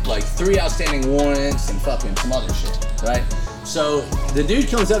had like 3 outstanding warrants and fucking some other shit, right? So the dude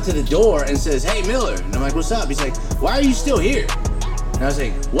comes up to the door and says, hey, Miller. And I'm like, what's up? He's like, why are you still here? And I was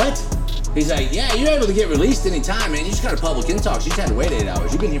like, what? He's like, yeah, you're able to get released anytime, man. You just got a public intox. You just had to wait 8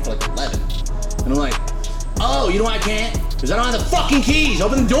 hours. You've been here for like 11. And I'm like, oh, you know why I can't? Because I don't have the fucking keys.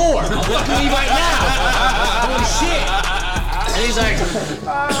 Open the door. I'll fucking leave right now. Holy shit. And he's like,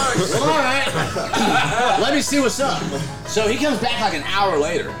 all right. Let me see what's up. So he comes back like an hour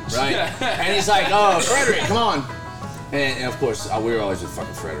later, right? And he's like, oh, Frederick, come on. And of course, we were always with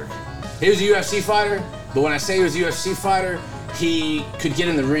fucking Frederick. He was a UFC fighter, but when I say he was a UFC fighter, he could get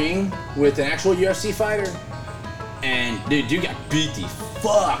in the ring with an actual UFC fighter, and dude got beat the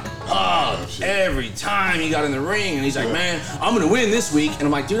fuck up every time he got in the ring, and he's like, man, I'm gonna win this week, and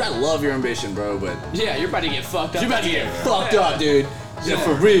I'm like, dude, I love your ambition, bro, but Yeah, you're about to get fucked up. you're about to get fucked up, dude. Yeah,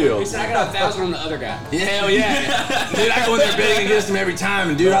 for real. He said, I got 1,000 on the other guy. Yeah, hell yeah. Dude, I go in there betting against him every time,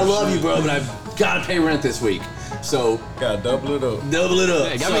 and dude, I love you, bro, but I've gotta pay rent this week. So, Gotta double it up. double it up.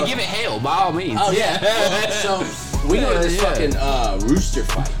 I mean, give it hell by all means. Oh yeah. So we go to this fucking rooster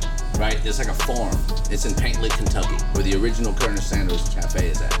fight, right? It's like a farm. It's in Paint Lick, Kentucky, where the original Colonel Sanders Cafe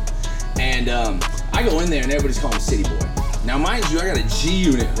is at. And I go in there and everybody's calling me City Boy. Now mind you, I got a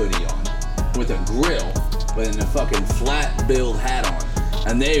G-Unit hoodie on with a grill, with a fucking flat billed hat on.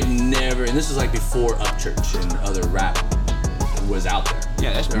 And they've never, and this is like before Upchurch and other rap was out there.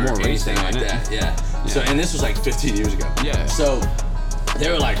 Yeah, that's Or more anything racing, like isn't it? that. Yeah. So, and this was like 15 years ago. Yeah. So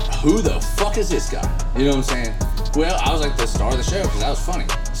they were like, who the fuck is this guy? You know what I'm saying? Well, I was like the star of the show because I was funny.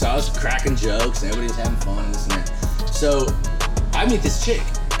 So I was cracking jokes and everybody was having fun and this and that. So I meet this chick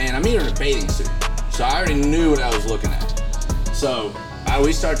and I meet her in a bathing suit. So I already knew what I was looking at. So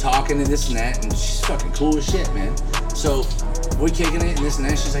we start talking and this and that, and she's fucking cool as shit, man. So we're kicking it and this and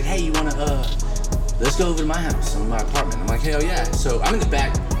that. She's like, hey, you wanna let's go over to my house, my apartment. I'm like, hell yeah. So I'm in the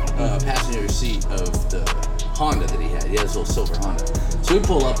back passenger seat of the Honda that he had. He had his little silver Honda. So we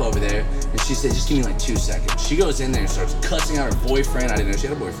pull up over there, and she said, just give me like 2 seconds. She goes in there and starts cussing out her boyfriend. I didn't know she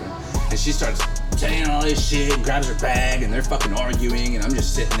had a boyfriend. And she starts saying all this shit and grabs her bag, and they're fucking arguing, and I'm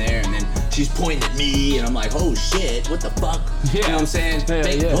just sitting there, and then she's pointing at me, and I'm like, oh shit, what the fuck? You know what I'm saying?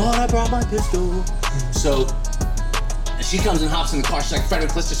 Thank God I brought my pistol. So she comes and hops in the car. She's like,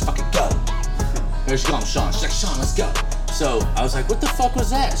 Frederick, let's just fucking go. There she comes, Sean. She's like, Sean, let's go. So I was like, what the fuck was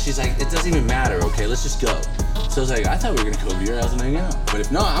that? She's like, it doesn't even matter, okay, let's just go. So I was like, I thought we were gonna go to your house and hang out. But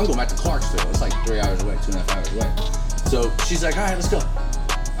if not, I'm going back to Clarksville. It's like 3 hours away, 2.5 hours away. So she's like, all right, let's go.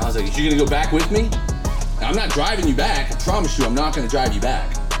 I was like, is you gonna go back with me? Now, I'm not driving you back. I promise you, I'm not gonna drive you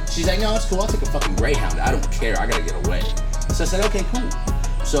back. She's like, no, it's cool. I'll take a fucking Greyhound. I don't care. I gotta get away. So I said, okay, cool.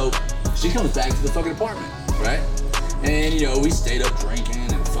 So she comes back to the fucking apartment, right? And, you know, we stayed up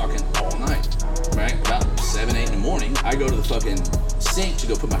drinking and fucking all night, right? About 7, 8 in the morning, I go to the fucking sink to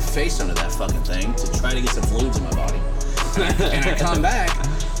go put my face under that fucking thing to try to get some fluids in my body. And I come back,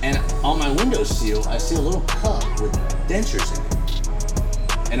 and on my windowsill, I see a little cup with dentures in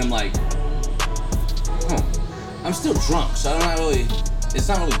it. And I'm like, I'm still drunk, so it's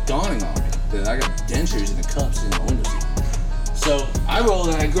not really dawning on me that I got dentures in the cups in my windowsill. So I roll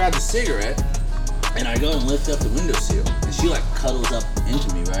and I grab the cigarette, and I go and lift up the windowsill, and she like cuddles up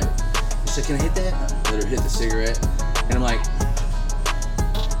into me, right? She's like, can I hit that? And I let her hit the cigarette, and I'm like,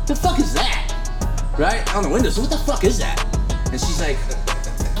 the fuck is that? Right? On the window. So what the fuck is that? And she's like,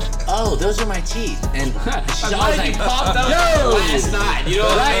 oh, those are my teeth. And she's always like, popped up yo! last night, you know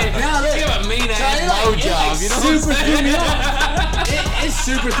what I mean? Now look, You have a mean so ass it, like, blowjob, you know what I'm super saying? threw me off. It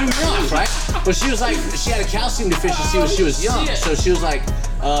super threw me off, right? But she was like, she had a calcium deficiency when she was young. shit. So she was like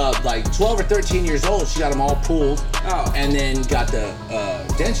 12 or 13 years old. She got them all pulled. Oh. And then got the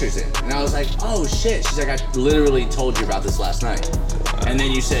dentures in. And I was like, oh shit. She's like, I literally told you about this last night. And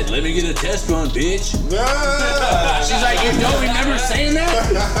then you said, let me get a test run, bitch. She's like, you don't remember saying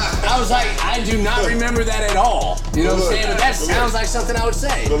that? I was like, I do not remember that at all. You know what I'm saying? But that sounds like something I would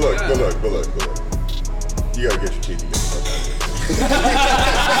say. But look. You gotta get your teeth together.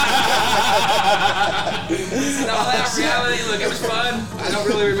 No, that's reality. Look, it was fun. I don't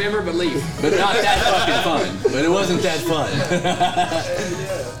really remember, but leave. But not that fucking fun. But it wasn't that fun.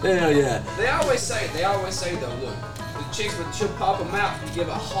 Hell yeah. They always say though, look, the chicks, when she'll pop them out, you give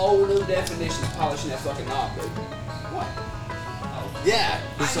a whole new definition of polishing that fucking knob, dude. What? Yeah.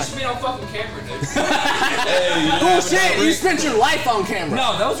 I It's ain't like, been on fucking camera, dude. bullshit. You spent your life on camera.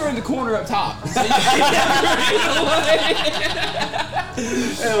 No, those are in the corner up top.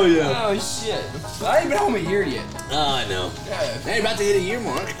 Hell yeah. Oh shit. I ain't been home a year yet. Oh, I know. Yeah. Hey, about to hit a year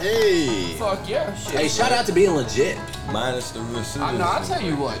mark. Hey. Fuck yeah, shit. Hey, shout out to being legit. Minus the recidivism. No, I'll tell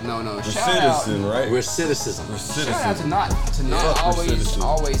you what. No. Shout out. Recidivism, right? Recidivism. Shout out to not Fuck recidivism.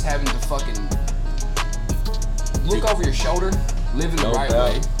 always having to fucking look over your shoulder, living the No right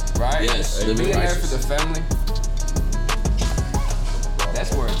doubt. way, right? Yes, living Being there righteous. for the family.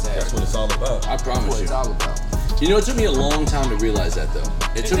 That's where it's at. That's what it's all about. I That's promise what you. it's all about. You know, it took me a long time to realize that, though.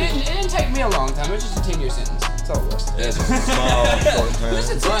 It It took me. didn't take me a long time. It was just a 10-year sentence. That's all it was. That's Small, short time.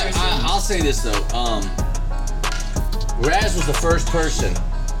 Just a 10-year But sentence. I'll say this though, Raz was the first person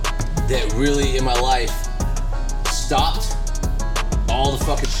that really in my life stopped all the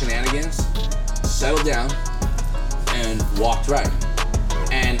fucking shenanigans, settled down, and walked right.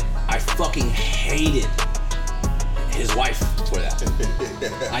 And I fucking hated his wife for that.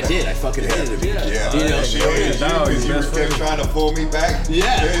 I did. I fucking hated him. Yeah. You know, she hated you Dog, because you best kept friend. trying to pull me back.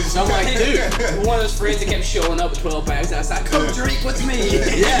 yeah. So I'm like, dude. One of those friends that kept showing up with 12 packs outside. Come drink with me.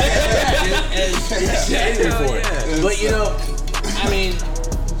 Yeah. And she hated me for it. But you know, I mean,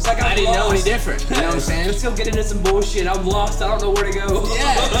 It's like I didn't know any lost. different. You know what I'm saying? Let's go get into some bullshit. I'm lost. I don't know where to go.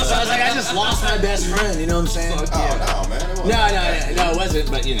 Yeah. So I was like, I just lost my best friend. You know what I'm saying? Fuck Oh yeah. no, man. It wasn't. No, it wasn't.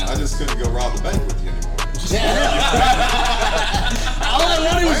 But you know. I just couldn't go rob the bank with you anymore. Yeah, all I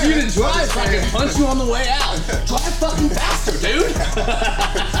wanted was you to drive so I could punch you on the way out. Drive fucking faster, dude.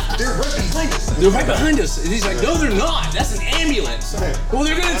 They're right behind us. They're right behind us. And he's like, no, they're not. That's an ambulance. Well,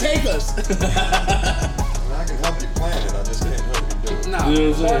 they're gonna take us. I can help you plan it. I just can't help you do it. No, You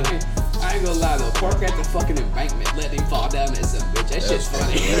know what I'm parking. I ain't gonna lie though. Park at the fucking embankment, let him fall down that some bitch. That shit's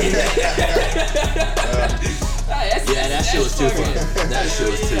funny. Yeah, that shit was too fun. That shit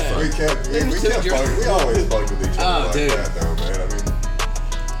was too We fun. kept, we was too kept drunk. fucking, we always fucked with each Oh, other like dude. that though, man.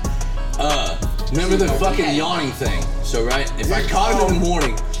 I mean, Remember the fucking yawning thing? So right, if I caught him in the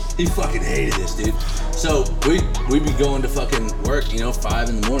morning, he fucking hated this, dude. So we'd be going to fucking work, 5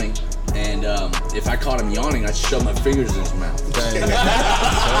 in the morning, and if I caught him yawning, I'd shove my fingers in his mouth.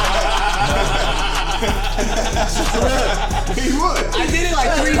 he would. I did it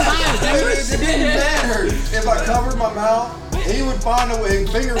like 3 times, dude. It didn't matter. If I covered my mouth, he would find a way. His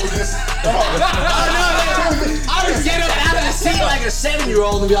finger would just. I would get up out of the seat like a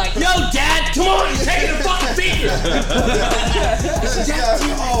 7-year-old and be like, "Yo, Dad, come on, you're taking a fucking finger." This guy's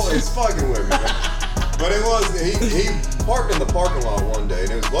always fucking with me. Man. But it was he parked in the parking lot one day,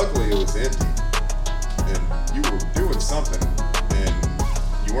 and luckily it was empty, and you were doing something, and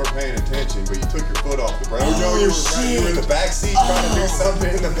you weren't paying attention, but you took your foot off the brake. Oh, you were shit. in the back seat trying to do something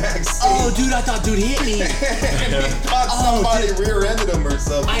in the back seat. Oh, dude, I thought dude hit me. And he thought somebody rear-ended him or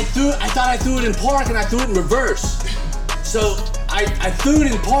something. I thought I threw it in park and I threw it in reverse. So I threw it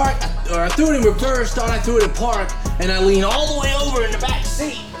in park, or I threw it in reverse, thought I threw it in park, and I lean all the way over in the back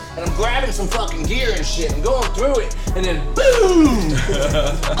seat. And I'm grabbing some fucking gear and shit and going through it, and then boom!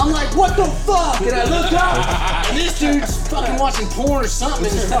 I'm like, what the fuck? And I look up, and this dude's fucking watching porn or something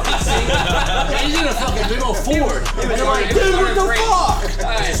in his fucking seat. And he's in a fucking big old Ford. And I'm like, dude, what the fuck?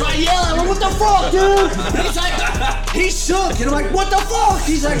 So I yell at him, what the fuck, dude? And he's like, he's shook, and I'm like, what the fuck?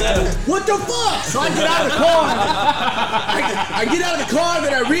 He's like, what the fuck? So I get out of the car. I get out of the car,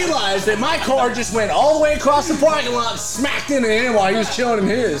 and I realize that my car just went all the way across the parking lot, smacked into him while he was chilling in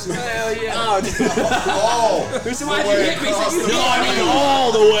his. Hell yeah. Oh, dude. Oh, Who's why'd you hit me? across So you the No, I mean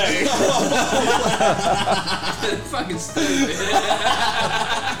all the way. fucking stupid.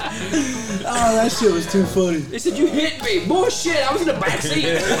 Oh, that shit was too funny. They said you hit me. Bullshit. I was in the back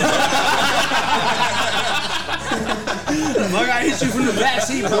seat. Fuck, I hit you from the back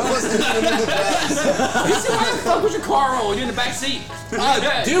seat, bro. He said, why the fuck was your car rolling? You're in the back seat.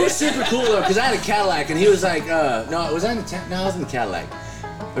 Dude was super cool though, cause I had a Cadillac and he was like, no, was I in the no, I was in the Cadillac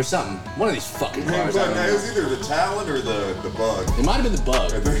or something. One of these fucking cars. I don't It know. was either the Talon or the Bug. It might have been the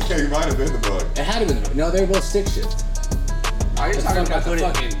Bug. I think it might have been the Bug. It had to been the. No, they were both stick shift. Are you talking about the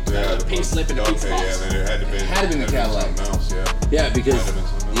Fuck, I fucking Yeah, the pink Bug. slip and the pink Okay, spots? yeah, then it had to be. Had to been the Cadillac. Something else, yeah. Yeah, because Might have been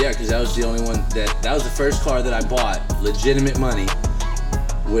something else. that was the only one that was the first car that I bought, legitimate money,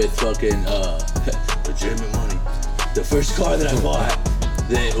 with fucking legitimate money. The first car that I bought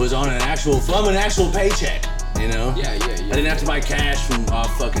that was on an actual paycheck, you know? Yeah. I didn't have to buy cash from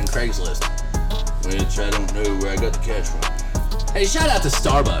off fucking Craigslist, which I don't know where I got the cash from. Hey, shout out to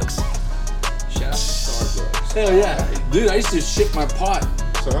Starbucks. Shout out to Starbucks. Hell yeah, dude! I used to ship my pot.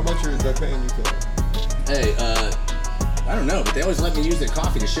 So how much is that paying you for that? Hey, I don't know, but they always let me use their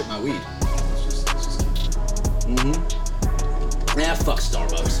coffee to ship my weed. Let's just Yeah, fuck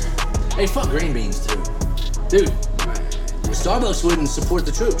Starbucks. Hey, fuck green beans too. Dude, Starbucks wouldn't support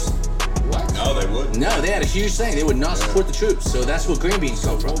the troops. What? No, they wouldn't. No, they had a huge thing. They would not support the troops. So that's what green beans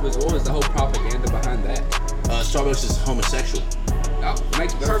come from. What was the whole propaganda behind that? Starbucks is homosexual. Oh,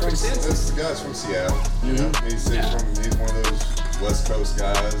 makes perfect sense. That's the guy's from Seattle. You know, Mm-hmm. he's one of those West Coast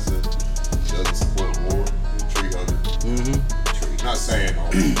guys that doesn't support war. He's a tree hugger. Not saying all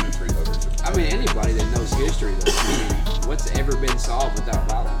tree huggers. I mean, anybody that knows history, though, I mean, what's ever been solved without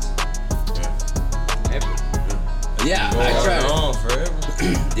violence? Ever. Yeah, Going I tried. on forever.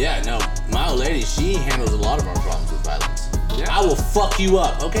 Yeah, no, my old lady, she handles a lot of our problems with violence. Yeah. I will fuck you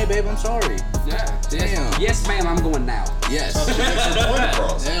up. Okay, babe, I'm sorry. Yeah. Damn. Yes, ma'am, I'm going now. Yes. She gets her point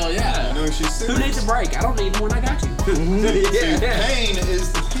across. Hell yeah. You know, she's serious. Who needs a break? I don't need one. I got you. See, pain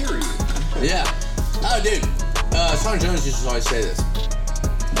is the period. Yeah. Oh, dude. Sean Jones used to always say this.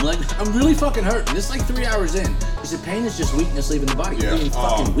 I'm like, I'm really fucking hurting. This is like 3 hours in. He said, pain is just weakness leaving the body. You're Yeah. being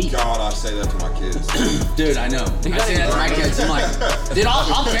fucking weak. God, I say that to my kids. Dude, I know. I say that to my kids. I'm like, dude,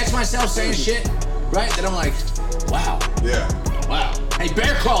 I'll catch myself saying shit, right? That I'm like, wow. Yeah. Wow. Hey,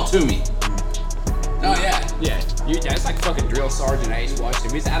 bear crawl to me. Oh, yeah. Yeah. It's like fucking drill sergeant Ace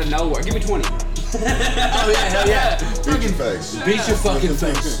Washington. He's out of nowhere. Give me 20. Oh, yeah, hell yeah. Beat your face. Beat your fucking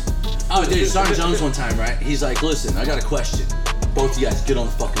face. Oh, dude, Sergeant Jones one time, right? He's like, listen, I got a question. Both of you guys get on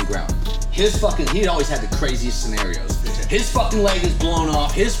the fucking ground. He always had the craziest scenarios. His fucking leg is blown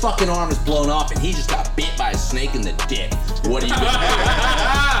off, his fucking arm is blown off, and he just got bit by a snake in the dick. What are you gonna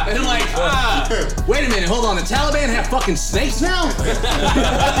do? And I'm like, wait a minute, hold on, the Taliban have fucking snakes now?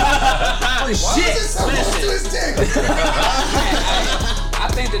 Holy shit! I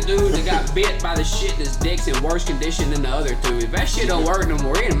think the dude that got bit by the shit in his dick's in worse condition than the other two. If that shit don't work no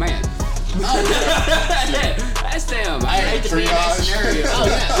more, he ain't a man. That's them. I hate to be in that scenario. Oh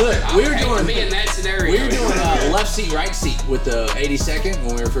yeah, look, we were I hate to doing be in that scenario. We were doing left seat, right seat with the 82nd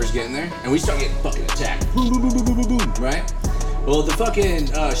when we were first getting there, and we started getting fucking attacked. Boom, boom, boom, boom, boom, boom, boom, right? Well, the fucking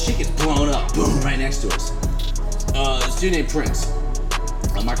shit gets blown up, boom, right next to us. This dude named Prince,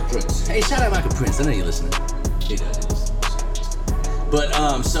 Michael Prince. Hey, shout out Michael Prince. I know you're listening. He does. But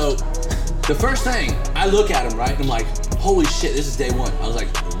so the first thing I look at him, right, and I'm like, holy shit, this is day one. I was like,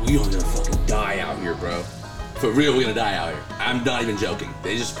 we are gonna fucking die out here, bro. For real, we're gonna die out here. I'm not even joking.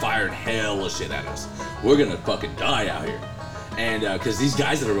 They just fired hell of shit at us. We're gonna fucking die out here. And cause these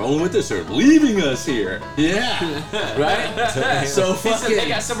guys that are rolling with us are leaving us here. Yeah. Right? So He said fucking they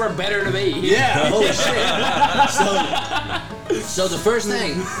got somewhere better to be. yeah, holy shit. So the first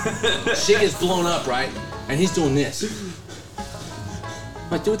thing, shit gets blown up, right? And he's doing this.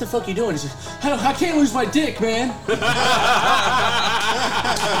 I'm like, dude, what the fuck you doing? He's like, I can't lose my dick, man.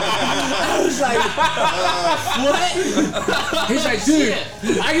 I was like, what? He's like, dude,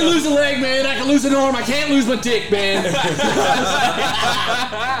 I can lose a leg, man. I can lose an arm. I can't lose my dick, man.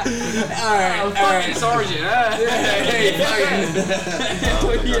 all right. Sergeant, huh? Hey,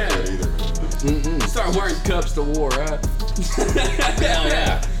 fucking. Yeah. Start wearing cups to war, huh? Hell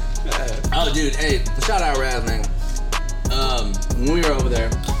yeah. Oh, dude, hey, shout out Raz, man. When we were over there,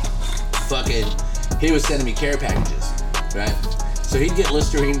 fucking, he was sending me care packages, right? So he'd get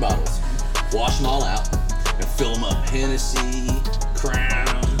Listerine bottles, wash them all out, and fill them up. Hennessy,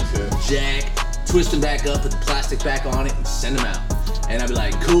 Crown, Jack, twist them back up, put the plastic back on it, and send them out. And I'd be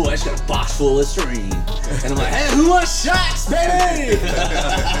like, cool, I just got a box full of Listerine. And I'm like, hey, who wants shots, baby?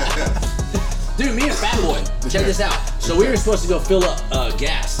 Dude, me and Fat Boy, check this out. So we were supposed to go fill up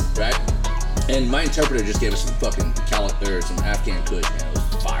gas, right? And my interpreter just gave us some fucking some Afghan Kush, man. It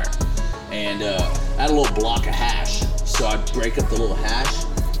was fire. And I had a little block of hash. So I break up the little hash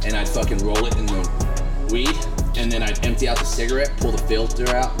and I'd fucking roll it in the weed, and then I'd empty out the cigarette, pull the filter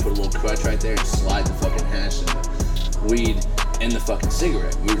out, put a little crutch right there, and slide the fucking hash and the weed in the fucking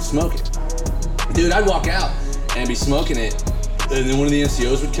cigarette. We would smoke it. Dude, I'd walk out and be smoking it, and then one of the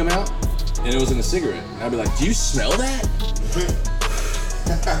NCOs would come out, and it was in the cigarette. And I'd be like, do you smell that?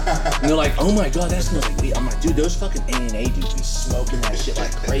 And they're like, oh my god, that smells like weed. I'm like, dude, those fucking A&A dudes be smoking that shit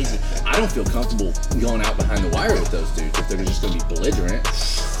like crazy. I don't feel comfortable going out behind the wire with those dudes if they're just gonna be belligerent.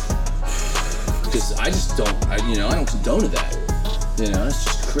 Because I just don't, I don't condone that. It's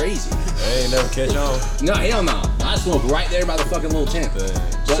just crazy. They ain't never catch on. No, hell no. I smoke right there by the fucking little tent.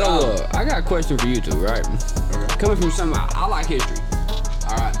 But, So, I got a question for you two, right? Coming from somebody, I like history.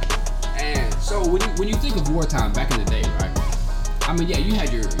 All right. And so when you think of wartime back in the day, right? I mean, yeah, you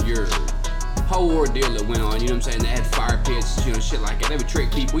had your whole ordeal that went on, you know what I'm saying? They had fire pits, shit like that. They would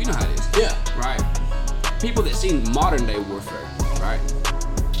trick people, you know how it is. yeah. Right? People that seen modern day warfare, right?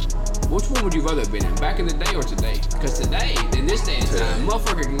 Which one would you rather have been in, back in the day or today? Because today, in this day and time,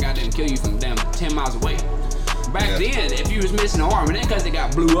 motherfucker can goddamn kill you from damn 10 miles away. Back then, if you was missing an arm, it ain't because they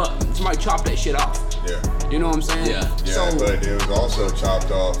got blew up. Somebody chopped that shit off. Yeah. You know what I'm saying? Yeah. Yeah, but it was also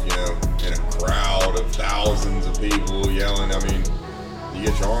chopped off, in a crowd of thousands of people yelling. I mean, you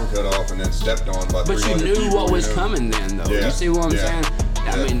get your arm cut off and then stepped on by 300 But you knew people, what was coming then, though. Yeah. You see what I'm saying?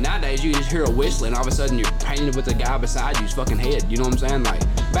 I Yeah. mean, nowadays you just hear a whistle and all of a sudden you're painted with the guy beside you's fucking head. You know what I'm saying? Like,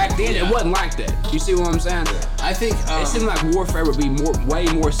 back then it wasn't like that. You see what I'm saying? I think It seemed like warfare would be way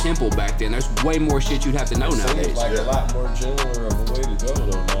more simple back then. There's way more shit you'd have to know nowadays. Seems like a lot more gentler of a way to go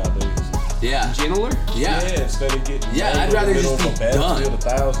though nowadays. yeah. Gentler? Yeah. Instead of getting Yeah, I'd rather just be done. To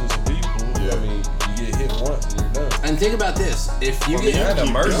thousands of people. Yeah. I mean, you get hit once and you're done. And think about this. If you I mean, get kinda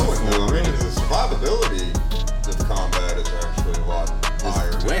keep merciful, going, though. I mean, really. the survivability of combat is actually a lot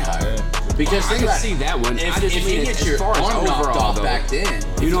higher. way higher. Yeah. Because I think can about see it. that one. I If just you mean get as your far as arm knocked overall, off though, back then,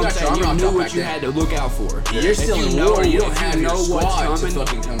 you know what I'm got your saying? arm You knocked knew off what back you then, had to look out for. You're still If in you know, war. You don't if have you your know what's squad to coming.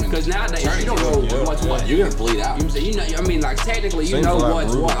 fucking come in. Because nowadays turn you don't you. know Yeah. what's what. You're gonna bleed out. You know what I'm saying? I mean, like technically you Seems know a lot what's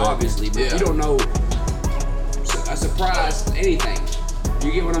brutal what, back then. obviously, but Yeah. you don't know a surprise anything.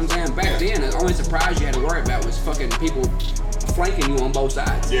 You get what I'm saying? Back then, the only surprise you had to worry about was fucking people flanking you on both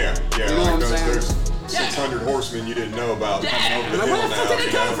sides. Yeah, yeah. You know like what I'm saying? there's Yeah. 600 horsemen you didn't know about Yeah, coming over the like, hill where the now. fuck did they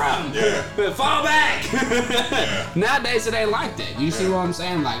you come know? from? Yeah. Fall back. Yeah. Nowadays it ain't like that. You see Yeah. what I'm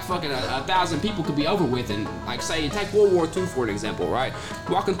saying? Like fucking 1,000 people could be over with, and like say take World War II for an example, right?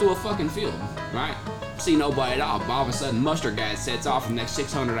 Walking through a fucking field, right? See nobody at all. But all of a sudden mustard gas sets off the next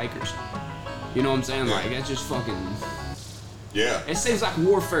 600 acres. You know what I'm saying? Yeah. Like that's just fucking. Yeah. It seems like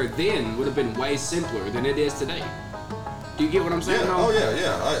warfare then would have been way simpler than it is today. Do you get what I'm saying? Yeah. though? Oh yeah,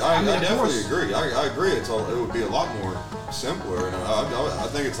 yeah. I mean, of definitely course. agree. I agree. It would be a lot more simpler, and I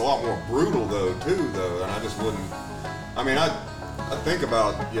think it's a lot more brutal though too. Though, and I just wouldn't. I mean, I think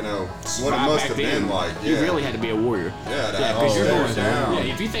about what it Survive must back have then, been like. You Yeah. really had to be a warrior. Yeah, to Yeah, have because to you're stare going down.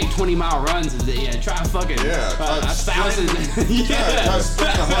 Yeah, if you take 20-mile runs, try fucking Yeah, try 1,000. Yeah, try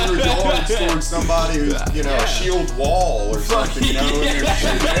sprinting 100 yards towards somebody who's, Yeah. a shield wall or something, and they're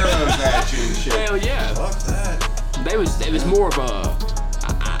shooting arrows at you and shit. Hell yeah. Fuck that. It was more of a,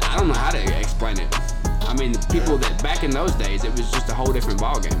 I don't know how to explain it. I mean, the people that back in those days, it was just a whole different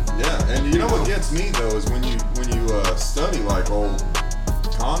ballgame. Yeah, and you know what gets me though is when you study like old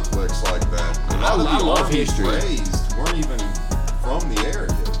conflicts like that. A lot of I the love armies history. raised weren't even from the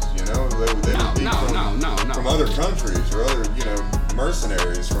areas. They would be No. from other countries or other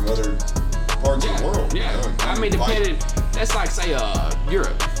mercenaries from other parts of the world. Yeah. I mean, depending. That's like say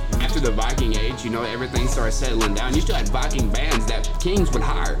Europe. After the Viking Age, everything started settling down. You still had Viking bands that kings would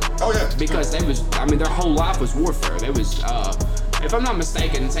hire. Oh yeah. Because their whole life was warfare. They was, if I'm not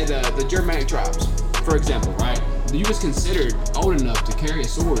mistaken, say the Germanic tribes, for example, right? You was considered old enough to carry a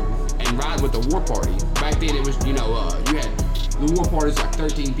sword and ride with the war party. Back then it was, you had the war parties like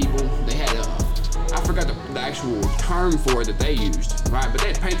 13 people. They had, I forgot the actual term for it that they used, right? But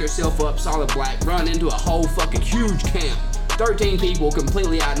they'd paint themselves up solid black, run into a whole fucking huge camp. 13 people,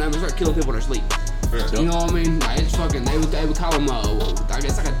 completely outnumbered, start killing people in their sleep. Yeah. You know what I mean? Like it's fucking. They would call them I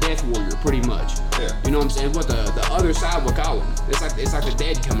guess like a death warrior, pretty much. Yeah. You know what I'm saying? What the other side would call them. It's like the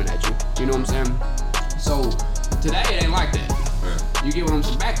dead coming at you. You know what I'm saying? So today it ain't like that. Yeah. You get what I'm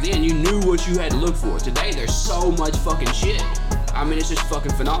saying? Back then you knew what you had to look for. Today there's so much fucking shit. I mean it's just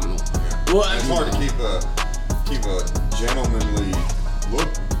fucking phenomenal. Well, It's hard to keep a gentlemanly look,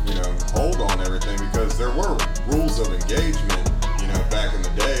 hold on everything because there were rules of engagement, back in the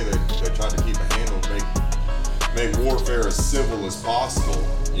day that they tried to keep a handle, make warfare as civil as possible,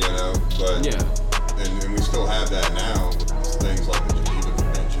 but Yeah. and we still have that now with things like the Geneva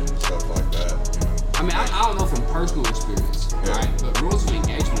Convention and stuff like that. I mean, I don't know from personal experience, right? But rules of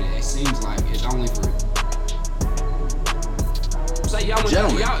engagement, it seems like, is only for. Say y'all went,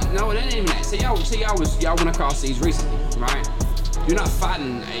 Gentlemen. no, it ain't even that. Say y'all went across these recently, right? You're not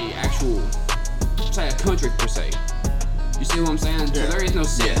fighting a actual, say, a country per se. You see what I'm saying? So there is no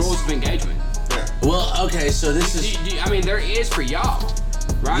set Yes. rules of engagement. Yeah. Well, okay, so this is. I mean, there is for y'all,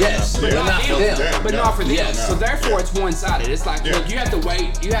 right? Yes, but but not for them. But not for them. Yes. So therefore, Yeah. it's one-sided. It's like, Yeah. look, you have to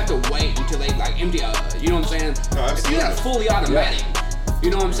wait. You have to wait until they like empty. You know what I'm saying? No, If you got absolutely. fully automatic, you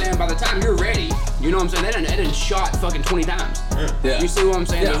know what I'm saying? By the time you're ready, you know what I'm saying? They done shot fucking 20 times. Yeah. You see what I'm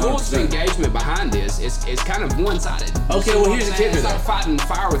saying? Yeah, The rules of 100%. engagement behind this is kind of one-sided. You Okay, see well, what here's I'm the saying? kicker, It's like though. fighting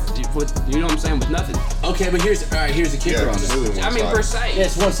fire with you know what I'm saying, with nothing. Okay, but here's the kicker Yeah, on this. completely I mean, per one-sided. se. Yeah,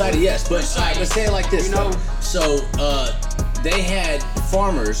 it's one-sided, yes, but let's say it like this, You know- though. So, they had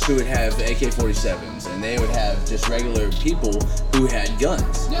farmers who would have AK-47s, and they would have just regular people who had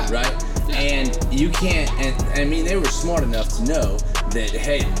guns, Yeah. right? Yeah. And you can't, and I mean, they were smart enough to know that,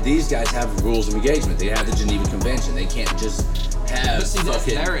 hey, these guys have rules of engagement. They have the Geneva Convention. They can't just have But see, that's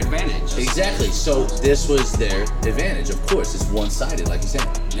fucking... their advantage. Exactly. So this was their advantage. Of course, it's one-sided, like you said.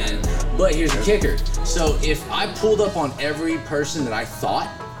 And, but here's the kicker. So if I pulled up on every person that I thought,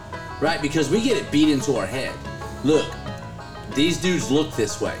 right? Because we get it beat into our head. Look, these dudes look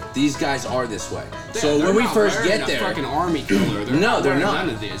this way. These guys are this way. So They're when we not first wearing get a there, fucking army color. no, they're wearing not. None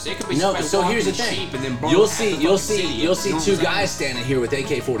of this. It could be no. somebody So here's the walking thing. sheep and then burn You'll half see, the you'll fucking see, city, you'll see you know two what I'm saying? guys standing here with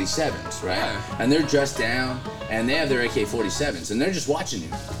AK-47s, right? Yeah. And they're dressed down, and they have their AK-47s, and they're just watching you,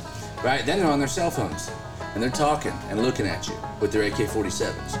 right? Then they're on their cell phones, and they're talking and looking at you with their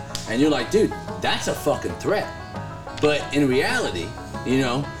AK-47s, and you're like, dude, that's a fucking threat. But in reality, you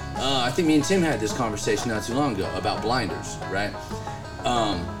know, I think me and Tim had this conversation not too long ago about blinders, right?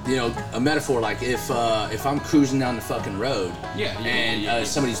 You know, a metaphor like if I'm cruising down the fucking road and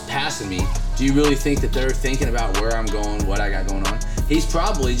somebody's passing me, do you really think that they're thinking about where I'm going, what I got going on? He's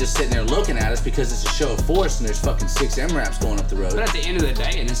probably just sitting there looking at us because it's a show of force and there's fucking 6 MRAPs going up the road. But at the end of the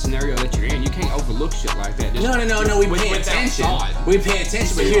day, in the scenario that you're in, you can't overlook shit like that. Just- No, we with- pay without attention. thought. We pay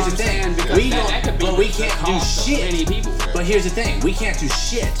attention, but See here's what the I'm saying? thing. Because We that could be don't, but we the can't do cost of shit. many people. But here's the thing, we can't do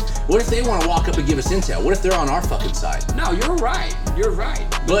shit. What if they want to walk up and give us intel? What if they're on our fucking side? No, you're right. You're right.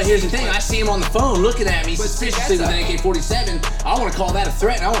 But here's the thing, I see him on the phone looking at me But see, suspiciously with that's an a- AK-47. I want to call that a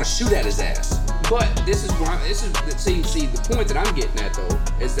threat and I want to shoot at his ass. But this is why. See. The point that I'm getting at though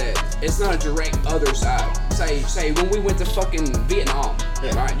is that it's not a direct other side. Say when we went to fucking Vietnam,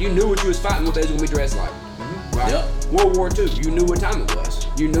 Yeah. right? You knew what you was fighting, what they was gonna be dressed like, right? Yep. World War II, you knew what time it was.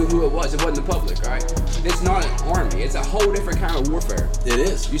 You knew who it was. It wasn't the public, right? It's not an army. It's a whole different kind of warfare. It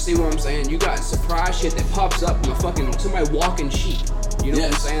is. You see what I'm saying? You got surprise shit that pops up from a fucking somebody walking sheep. You know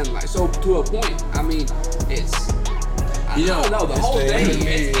Yes. what I'm saying? Like so to a point. I mean, it's. You know, I don't know the whole the thing.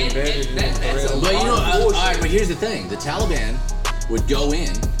 enemy embedded in That's a But you lot know, of all bullshit. right, but here's the thing. The Taliban would go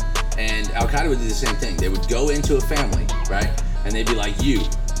in, and Al-Qaeda would do the same thing. They would go into a family, right? And they'd be like,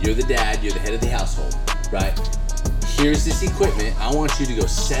 you're the dad, you're the head of the household, right? Here's this equipment. I want you to go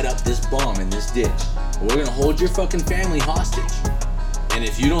set up this bomb in this ditch. And we're gonna hold your fucking family hostage. And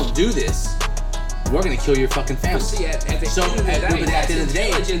if you don't do this, we're gonna kill your fucking family. But see, at the end of the but day, at the that's end of the day,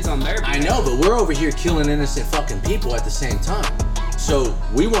 intelligence on their I behalf. know, but we're over here killing innocent fucking people at the same time. So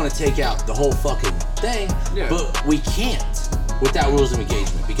we want to take out the whole fucking thing, Yeah. but we can't without rules of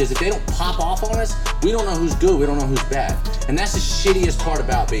engagement because if they don't pop off on us, we don't know who's good, we don't know who's bad, and that's the shittiest part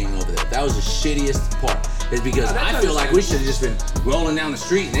about being over there. That was the shittiest part, is because Oh, that's I feel like we should understandable. have just been rolling down the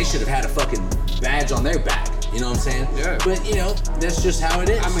street and they should have had a fucking badge on their back. You know what I'm saying? Yeah. But you know, that's just how it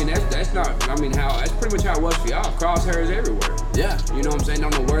is. I mean, that's not. I mean, that's pretty much how it was for y'all. Crosshairs everywhere. yeah. You know what I'm saying?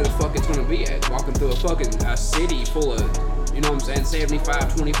 Don't know where the fuck it's gonna be at. Walking through a city full of, you know what I'm saying,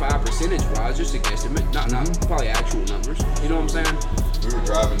 75, 25 percentage wise, just a guesstimate. Not probably actual numbers. You know what I'm saying? We were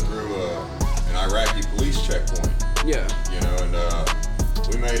driving through an Iraqi police checkpoint, Yeah. you know,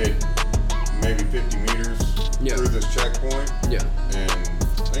 and we made it maybe 50 meters Yeah. through this checkpoint, Yeah. and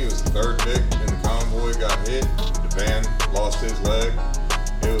I think it was the third Vic in the convoy got hit. The van lost his leg.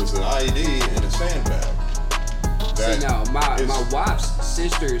 It was an IED in a sandbag. See now, my is- wife's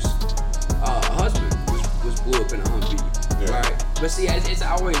sister's husband was blew up in a Humvee. Yeah. Right. But see, it's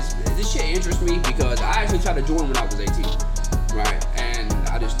always this shit interests me because I actually tried to join when I was 18. Right. And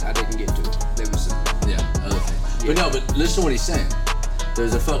I didn't get to it. There was some. Yeah, other thing. But no, but listen to what he's saying.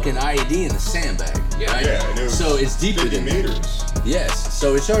 There's a fucking IED in the sandbag. Yeah. right? Yeah, and it was So it's deeper 50 than that. meters. Yes,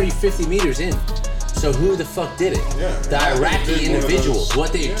 so it's already 50 meters in. So who the fuck did it? Yeah, The I think Iraqi they did one of individuals. those-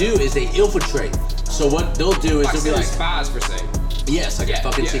 What they yeah. do is they infiltrate. So what they'll do is Like they'll be sending like, spies per se. Yes, like a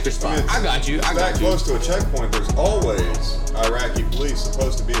fucking secret spot. it's- I got you, It's I that got you. close to a checkpoint. There's always Iraqi police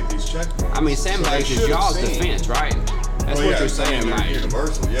supposed to be at these checkpoints. I mean, So they sandbags is should have y'all's seen. defense, right? That's Well, what yeah, you're saying, they're like.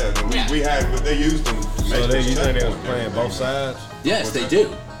 universal. Yeah, and Yeah. we had, they used them to So make they, this you think they was checkpoint. playing both sides? Yes, What's they that?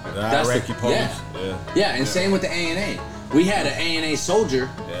 do. The That's the- Iraqi police? yeah. Yeah, and same with the A&A. We had an A&A soldier.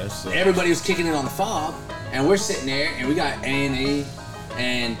 Yeah, that sucks. Everybody was kicking it on the fob, and we're sitting there, and we got A&A,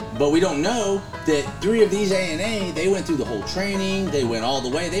 but we don't know that 3 of these A&A, they went through the whole training. They went all the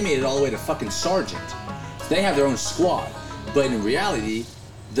way. They made it all the way to fucking sergeant. So they have their own squad, but in reality,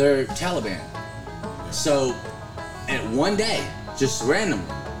 they're Taliban. So, at one day, just randomly,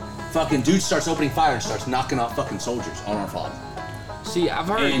 fucking dude starts opening fire and starts knocking off fucking soldiers on our fob. See, I've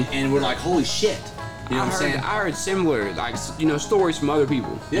heard. And we're like, holy shit. You know what I'm saying? I heard similar, like, stories from other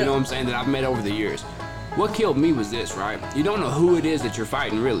people. Yeah. You know what I'm saying, that I've met over the years. What killed me was this, right? You don't know who it is that you're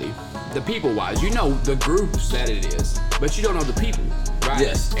fighting, really. The people-wise, you know the groups that it is, but you don't know the people, right?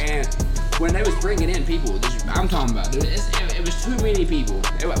 Yes. And when they was bringing in people, I'm talking about, it was too many people.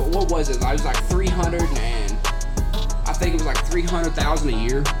 What was it? It was like 300 and I think it was like 300,000 a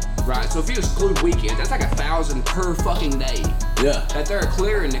year, right? So if you exclude weekends, that's like 1,000 per fucking day Yeah. that they're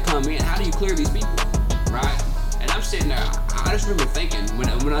clearing to come in. How do you clear these people, right? And I'm sitting there, I just remember thinking, when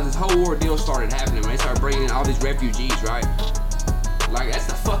this whole ordeal started happening, when they started bringing in all these refugees, right? Like, that's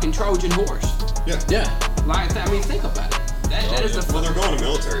the fucking Trojan horse. Yeah. Yeah. Like, I mean, think about it. That is the Well, they're going to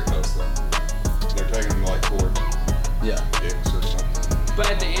military posts, though. They're taking them, like, toward Yeah. dicks or something.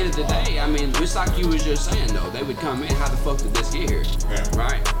 But at the end of the day, I mean, just like you was just saying, though, they would come in, how the fuck did this get here? Yeah.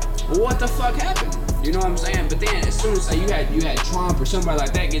 Right? Well, what the fuck happened? You know what I'm saying? But then, as soon as, say, you had Trump or somebody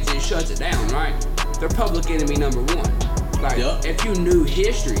like that gets in and shuts it down, right? They're public enemy number 1. Like, Yup. if you knew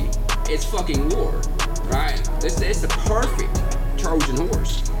history, it's fucking war, right? It's the perfect Trojan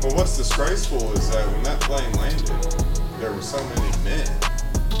horse. Well, what's disgraceful is that when that plane landed, there were so many men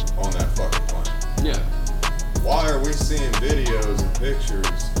on that fucking plane. Yeah. Why are we seeing videos and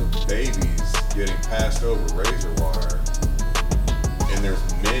pictures of babies getting passed over razor wire and there's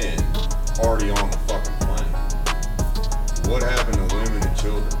men already on the fucking plane? What happened to women and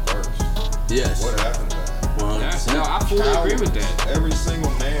children first? Yes. What happened to that? 100%. No, I fully agree with that. Every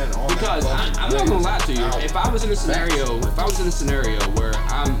single man on Because that I'm fucking not gonna lie plane to you. is out. If I was in a scenario where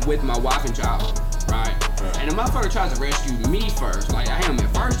I'm with my wife and child, right, and a motherfucker tries to rescue me first, like, hey, man,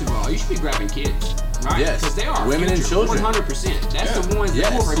 first of all, you should be grabbing kids, right? Yes. Because they are Women and future, children. 100%. That's Yeah. the ones that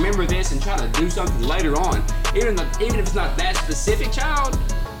Yes. will remember this and try to do something later on, even if it's not that specific child.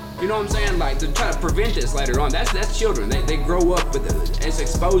 You know what I'm saying? Like, to try to prevent this later on. That's children. They grow up with it's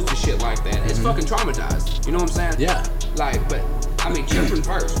exposed to shit like that. It's fucking traumatized. You know what I'm saying? Yeah. Like, but I mean, children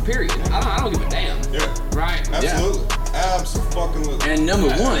first. Period. I don't give a damn. Yeah. Right? Absolutely. Absolutely. And number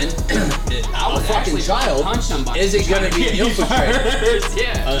one, I a would fucking actually child punch somebody. isn't going to be infiltrated.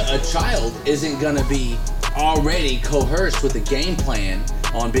 Yeah. A child isn't going to be already coerced with a game plan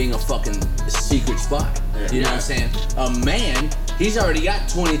on being a fucking secret spy. Yeah. You know what I'm saying? A man, he's already got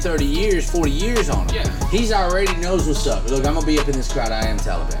 20, 30 years, 40 years on him. Yeah. He's already knows what's up. Look, I'm going to be up in this crowd. I am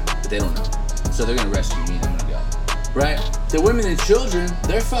Taliban. But they don't know. So they're going to rescue me and I'm going to go. Right? The women and children,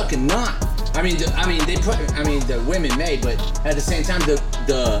 they're fucking not. The women may, but at the same time,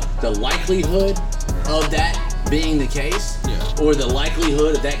 the likelihood of that being the case, Yeah. or the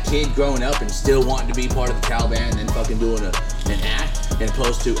likelihood of that kid growing up and still wanting to be part of the Taliban and then fucking doing an act, as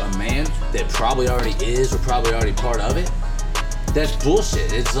opposed to a man that probably already is or probably already part of it, that's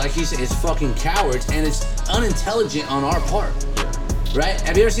bullshit. It's like he said, it's fucking cowards and it's unintelligent on our part. Right?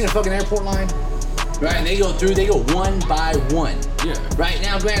 Have you ever seen a fucking airport line? Right? And they go one by one. Yeah. Right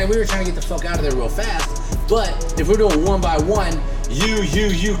now, granted, we were trying to get the fuck out of there real fast, but if we're doing one by one,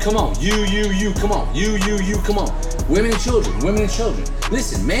 you, come on. You, come on. You, come on. Women and children.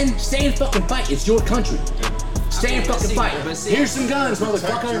 Listen, men, stay and fucking fight. It's your country. Stay and fucking fight. Here's some guns, Protect your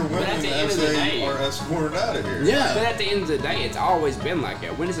motherfucker. women at the end as of the they day- are escorted out of here. But Yeah. at the end of the day, it's always been like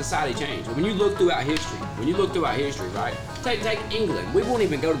that. When did society change? When you look throughout history, right? Take England. We won't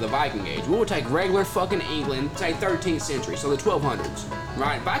even go to the Viking Age. We will take regular fucking England, say 13th century, so the 1200s,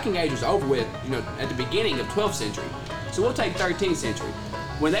 right? Viking Age was over with, at the beginning of 12th century. So we'll take 13th century.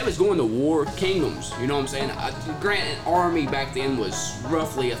 When they was going to war, kingdoms, you know what I'm saying? Granted, an army back then was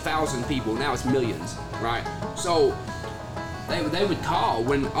roughly 1,000 people. Now it's millions, right? So they would call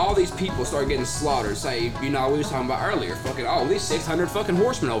when all these people start getting slaughtered. Say, we was talking about earlier, fucking, these 600 fucking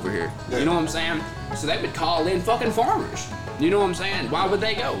horsemen over here. Yeah. You know what I'm saying? So they would call in fucking farmers. You know what I'm saying? Why would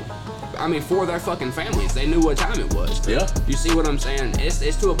they go? I mean, for their fucking families. They knew what time it was. Yeah. You see what I'm saying? It's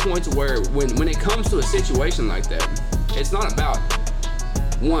to a point to where when it comes to a situation like that, it's not about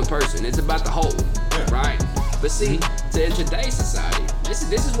one person. It's about the whole, Yeah. right? But see, in today's society, this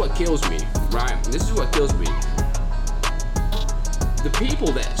is what kills me, right? This is what kills me. The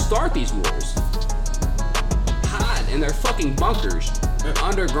people that start these wars hide in their fucking bunkers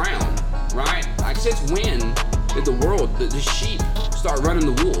underground, right? Like, since when did the sheep start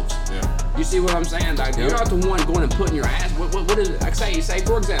running the wolves? Yeah. You see what I'm saying? Like, you're not the one going and putting your ass. What is it? Like, say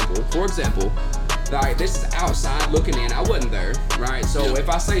for example, like, this is outside looking in. I wasn't there, right? So if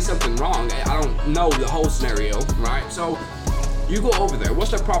I say something wrong, I don't know the whole scenario, right? So you go over there.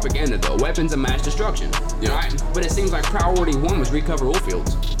 What's their propaganda though? Weapons of mass destruction, right? But it seems like priority one was recover oil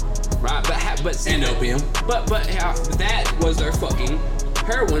fields, right? But see, And opium. But that was their fucking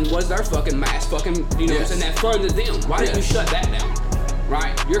heroin was their fucking mass fucking, you know what I'm saying? That funded them. Why didn't you shut that down?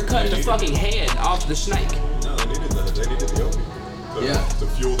 Right? You're cutting the fucking head off the snake. No, they needed the opium. To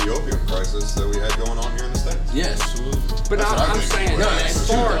fuel the opium crisis that we had going on here in the States. Yes. But I'm saying, No, as that's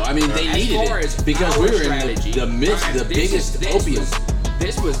true, far though. I mean, they as needed far it as because our we were strategy, in the midst of the biggest opium.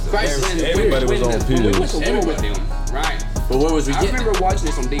 This was crisis. Everybody was on when we went pills. to war with them, right? But where was we I getting? remember watching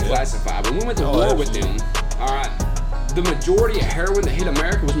this on Declassified. When we went to war with them, all right, the majority of heroin that hit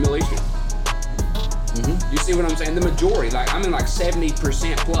America was Middle Eastern. You see what I'm saying? The majority, like, I mean, like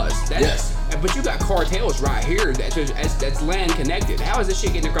 70% plus. Yes. But you got cartels right here that's land connected. How is this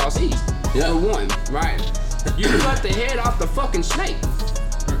shit getting across east? Yeah. For one, right? You cut the head off the fucking snake.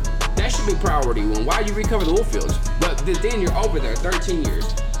 That should be priority one. Why you recover the oil fields? But then you're over there 13 years.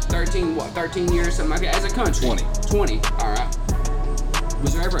 13 years, something like that, as a country. 20, all right.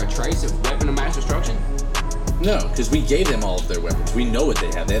 Was there ever a trace of weapon of mass destruction? No, because we gave them all of their weapons. We know what they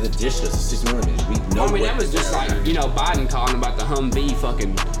have. They have the dish list, the 60 millimeters. We know. I mean, what that was just like, you know, Biden calling about the Humvee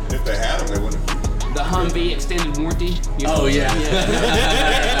fucking, If they had them, they wouldn't have used them. the Humvee extended warranty. You know? Oh yeah.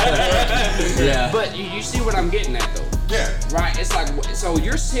 Yeah. But you see what I'm getting at though. Yeah. Right, it's like, so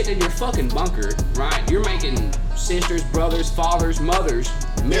you're sitting in your fucking bunker, right? You're making sisters, brothers, fathers, mothers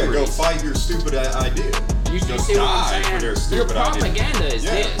Yeah, memories. go fight your stupid idea. You Go see what I'm die for saying? their Your stupid idea. propaganda is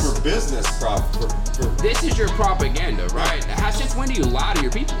Yeah, this. for business profit. This is your propaganda, right? Since when do you lie to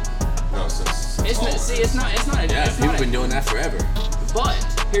your people? No, since It's not. always. See, it's not. Yeah, It's people not. been doing that forever. But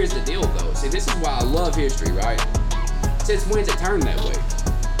here's the deal, though. See, this is why I love history, right? Since when's it turned that way?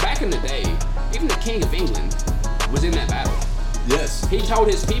 Back in the day, even the King of England was in that battle. Yes. He told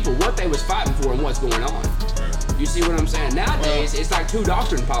his people what they was fighting for and what's going on. You see what I'm saying? Nowadays, it's like two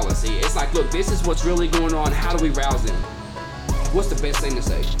doctrine policy. It's like, look, this is what's really going on. How do we rouse them? What's the best thing to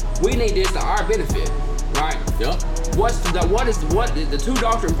say? We need this to our benefit, right? Yep. The two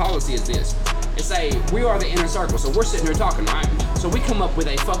doctrine policy is this. It's say we are the inner circle, so we're sitting here talking, right? So we come up with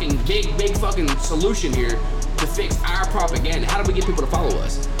a fucking big fucking solution here to fix our propaganda. How do we get people to follow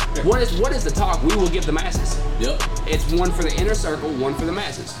us? Yeah. What is the talk we will give the masses? Yep. It's one for the inner circle, one for the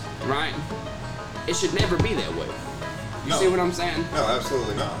masses, right? It should never be that way. You No. see what I'm saying? No,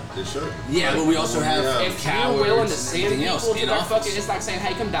 absolutely not. It shouldn't. Yeah, but we also have If you're cowards willing to and send everything else people to in their office. fucking, it's like saying,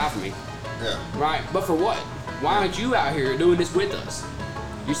 hey, come die for me, Yeah. right? But for what? Why aren't you out here doing this with us?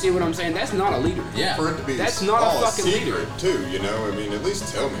 You see what I'm saying? That's not a leader. Yeah. For it to be That's not a all fucking secret, leader. too, you know? I mean, at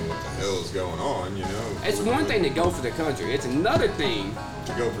least tell me what the hell is going on, you know? It's one thing to go for the country. It's another thing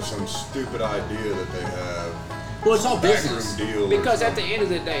to go for some stupid idea that they have. Well, it's all Backroom business. deal or because at the something. end of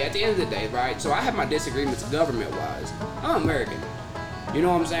the day, right? So I have my disagreements government-wise. I'm American. You know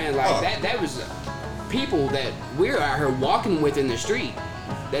what I'm saying? Like Oh. that was people that we're out here walking with in the street.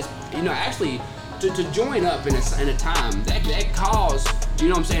 That's, you know, actually to join up in a time that caused, you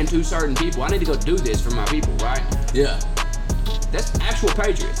know what I'm saying, to certain people. I need to go do this for my people, right? Yeah. That's actual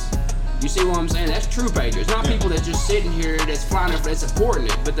patriots. You see what I'm saying? That's true patriots. Not people that's just sitting here that's flying up, that's supporting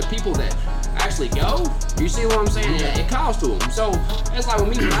it, but the people that actually go. You see what I'm saying? It calls to them. So it's like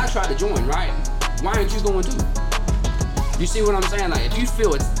when I tried to join, right? Why aren't you going too? You see what I'm saying? Like, if you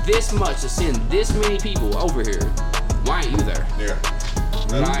feel it's this much to send this many people over here, why aren't you there? Yeah.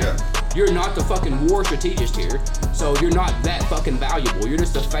 Right? Yeah. You're not the fucking war strategist here, so you're not that fucking valuable. You're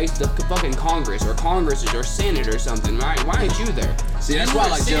just the face of the fucking Congress or Congresses or Senate or something, right? Why aren't you there? See, that's you why I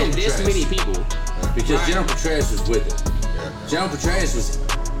would like send General this Petraeus. many people. Because Right. General Petraeus was with it. Yeah. General Petraeus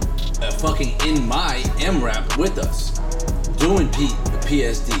was fucking in my MRAP with us, doing the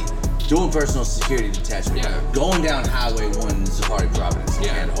PSD, doing personal security detachment, Yeah. going down Highway 1 in Zachary Providence in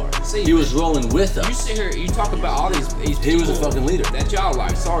Yeah. Kandahar. See, he was rolling with us. You sit here, you talk about all these people. He was a fucking leader. That y'all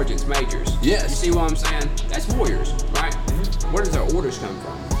like, sergeants, majors. Yes. You see what I'm saying? That's warriors, right? Where does their orders come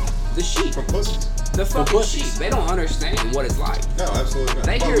from? The sheep. From pussies. The fucking pussies. sheep. They don't understand what it's like. No, absolutely not.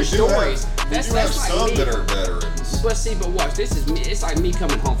 They But hear we do stories. Have, That's- we do have that's like some me. that are veterans. But see, but watch, this is me. It's like me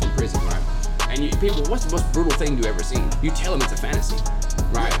coming home from prison, right? And people, what's the most brutal thing you ever seen? You tell them it's a fantasy.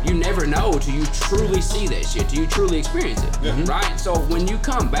 right? You never know till you truly see that shit, till you truly experience it, right? So when you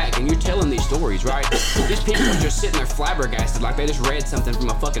come back and you're telling these stories, right? These people are just sitting there flabbergasted like they just read something from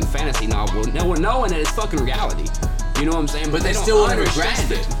a fucking fantasy novel, knowing that it's fucking reality. You know what I'm saying? But they don't still won't understand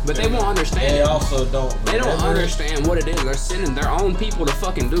grasp it. But they won't understand They it. also don't. They don't remember it. understand what it is. They're sending their own people to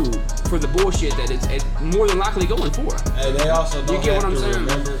fucking do for the bullshit that it's more than likely going for. And they also don't get have what I'm to saying?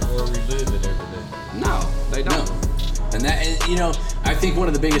 remember or relive it every day. No, they don't. No. And that, and, you know, I think one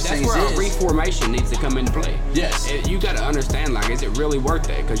of the biggest That's things where is a reformation needs to come into play. Yes. You got to understand, like, is it really worth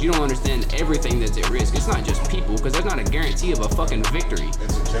that? Because you don't understand everything that's at risk. It's not just people, because there's not a guarantee of a fucking victory.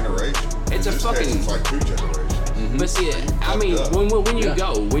 It's a generation. It's In a this fucking- case, it's like 2 generations. But see, I mean, when you Yeah.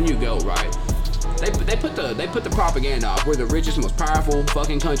 go, right? They put the propaganda off. We're the richest, most powerful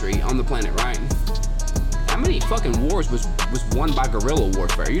fucking country on the planet, right? How many fucking wars was won by guerrilla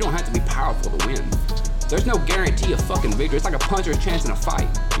warfare? You don't have to be powerful to win. There's no guarantee of fucking victory. It's like a puncher's chance in a fight.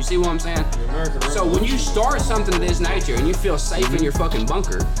 You see what I'm saying? The American So when you Revolution. start something of this nature and you feel safe in your fucking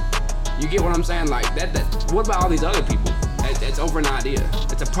bunker, you get what I'm saying? Like that. What about all these other people? That's over an idea.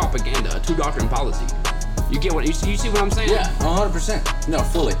 It's a propaganda, a two-doctrine policy. You get what you see what I'm saying? Yeah, 100%. No,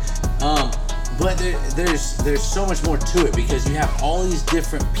 fully. But there's so much more to it because you have all these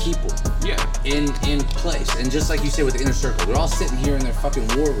different people Yeah. in place. And just like you said with the inner circle, they're all sitting here in their fucking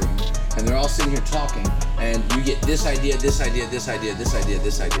war room and they're all sitting here talking and you get this idea, this idea, this idea, this idea,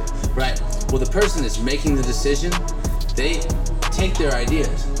 this idea. Right? Well, the person that's making the decision, they take their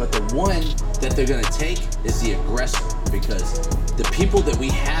ideas, but the one that they're gonna take is the aggressor because the people that we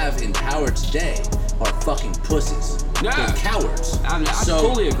have in power today are fucking pussies. Yeah. They're cowards. I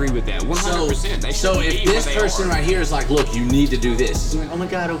fully agree with that. 100%. They So shouldn't if be this what they person are. right here is like, look, you need to do this. It's like, oh my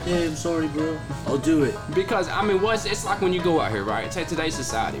God, okay, I'm sorry, bro. I'll do it. Because I mean, it's like when you go out here, right? Take today's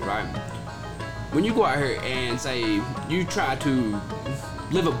society, right? When you go out here and say you try to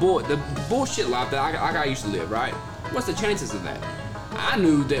live the bullshit life that I used to live, right? What's the chances of that? I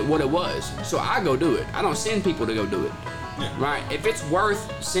knew that what it was, so I go do it. I don't send people to go do it. Yeah. Right? If it's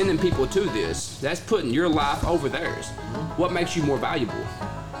worth sending people to this, that's putting your life over theirs. What makes you more valuable?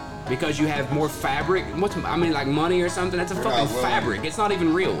 Because you have more fabric? Like money or something? That's a You're fucking not willing- fabric. It's not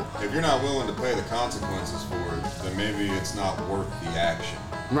even real. If you're not willing to pay the consequences for it, then maybe it's not worth the action.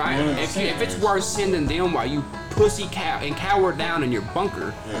 Right? You know what I'm If saying? it's worth sending them while you pussy cower down in your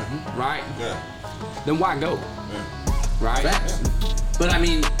bunker, Yeah. right? Yeah. Then why go? Yeah. Right? Facts. But I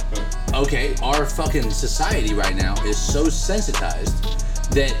mean, okay, our fucking society right now is so sensitized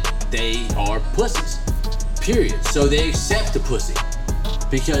that they are pussies. Period. So they accept the pussy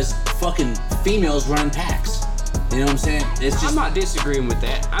because fucking females run packs. You know what I'm saying? It's just I'm not disagreeing with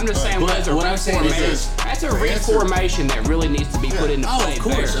that. I'm just saying But that's a what I'm saying is reformation. this. That's a The answer- reformation that really needs to be put into Oh, play of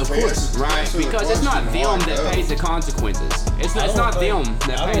course, there. of course. Right? Answer the Because it's not question, them why that go? pays the consequences. It's I not don't think- them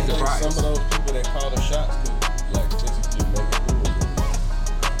that I pays don't the think price. Some of those people that call the shots could like physically make it do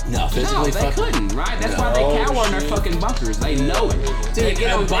it. no No, physically they fucking. couldn't, right? That's why No, they cower in their shit. fucking bunkers. They know it. They Dude,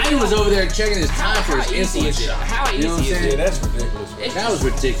 get on- Biden was over there checking his time for How his easy insulin is it? shot. How You know what I'm easy is saying? Yeah, that's ridiculous. It's That was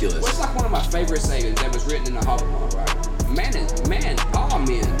ridiculous. What's like one of my favorite sayings that was written in the Holocaust, right? Man, all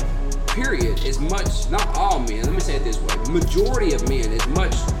men, period, is much, not all men, let me say it this way, majority of men is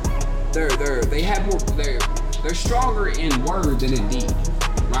much, they're stronger in word than in deed,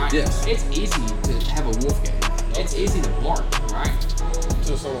 right? Yes. It's easy to have a wolf game. It's easy to bark, right?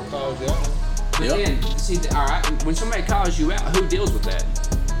 Until someone calls you out. But Yep. then, see, all right, when somebody calls you out, who deals with that?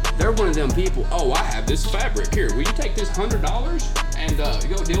 They're one of them people, oh, I have this fabric. Here, will you take this $100 and go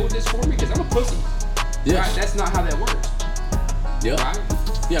deal with this for me? Because I'm a pussy. Yes. Right? That's not how that works. Yep. Right?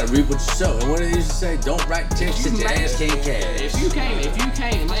 You gotta reap what you sow. And what did they used to say? Don't write checks that your ass can't cash. If you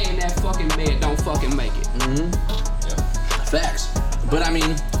can't lay in that fucking bed, don't fucking make it. Facts. But I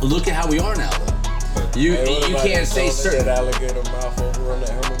mean, look at how we are now, though. You Hey, what you about can't that say song that certain. said alligator mouth over on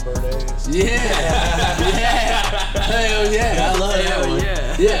that hummingbird ass. Yeah, yeah, hell yeah, I love that Hell one.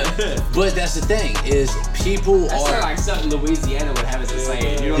 yeah. Yeah, but that's the thing is people That are. sounds like something Louisiana would have as a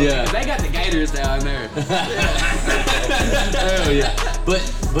saying. You know what Yeah. I mean? They got the gators down there. Hell yeah.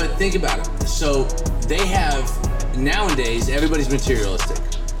 But think about it. So they have nowadays everybody's materialistic,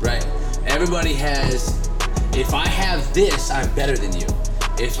 right? Everybody has. If I have this, I'm better than you.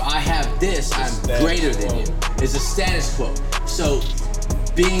 If I have this, I'm Status greater than quo. you. It's a status quo. So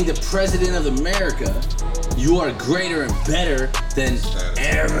being the president of America, you are greater and better than Status.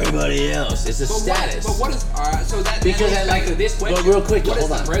 everybody else. It's a status. But what is alright? So that Because leads I back like- to this but question. real quick, what is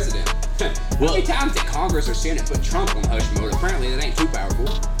hold the on. president? How Well- many times did Congress or Senate put Trump on hush mode? Apparently, that ain't too powerful.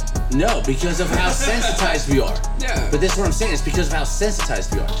 No, because of how sensitized we are. Yeah. But that's what I'm saying. It's because of how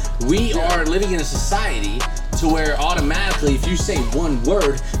sensitized we are. We Yeah. are living in a society to where automatically, if you say one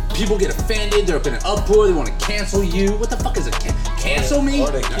word, people get offended. They're up in an uproar. They want to cancel you. What the fuck is a cancel me? Or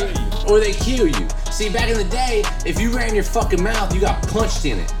they kill you. Or they kill you. See, back in the day, if you ran your fucking mouth, you got punched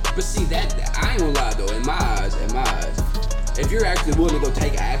in it. But see, that I ain't gonna lie though. In my eyes, if you're actually willing to go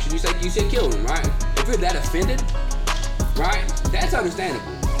take action, you say kill him, right? If you're that offended, right? That's understandable.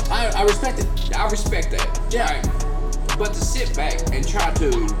 I respect it. I respect that. Yeah. Right? But to sit back and try to,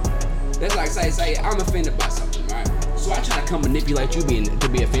 that's like say I'm offended by something, right? So I try to come manipulate you to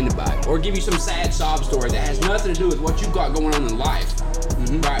be offended by it, or give you some sad sob story that has nothing to do with what you got going on in life,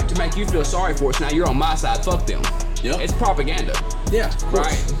 right? To make you feel sorry for it. So now you're on my side. Fuck them. Yep. It's propaganda. Yeah.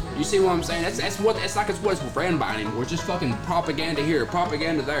 Right. You see what I'm saying? That's what it's ran by anymore. It's just fucking propaganda here,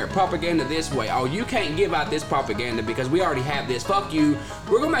 propaganda there, propaganda this way. Oh, you can't give out this propaganda because we already have this. Fuck you.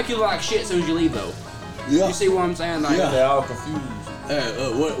 We're gonna make you look like shit as soon as you leave though. Yeah. You see what I'm saying? Like, They're all confused.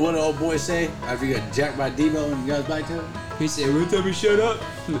 What old boy say after you got jacked by Debo and you guys back to him? he said, "Every time we shut up,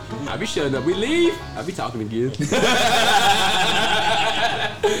 I be shutting up. We leave, I be talking again."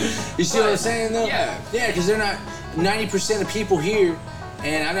 You see what I'm saying though? Yeah. Yeah, because they're not 90% of people here,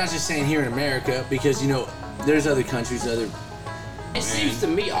 and I'm not just saying here in America, because there's other countries, It seems to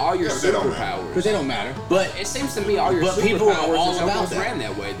me all your Yeah, but they don't matter. superpowers. but they don't matter. But It seems to me all your But people are superpowers all is about almost that. ran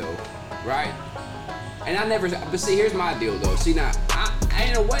that way though, right? And but see, here's my deal though. See now,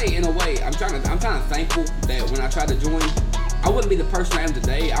 in a way, I'm kind of thankful that when I tried to join, I wouldn't be the person I am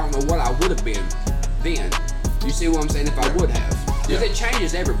today. I don't know what I would have been then. You see what I'm saying? If I would have. Because it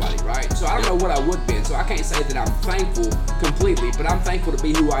changes everybody, right? So I don't know what I would have been. So I can't say that I'm thankful completely, but I'm thankful to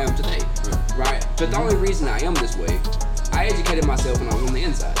be who I am today, right? But the only reason I am this way, I educated myself when I was on the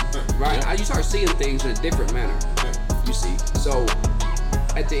inside, right? You start seeing things in a different manner, you see. So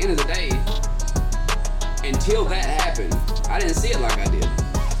at the end of the day, until that happened, I didn't see it like I did.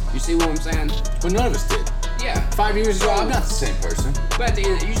 You see what I'm saying? But none of us did. Yeah. 5 years ago, I'm not the same person. But at the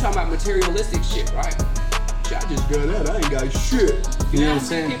end, you talking about materialistic shit, right? Shit, I just got that. I ain't got shit. You know what I'm how many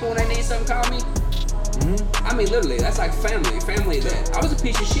saying? people when they need something call me? I mean, literally, that's like family that I was a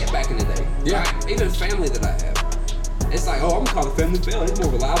piece of shit back in the day. Yeah. Right? Even family that I have. It's like, oh, I'm gonna call the family Phil. He's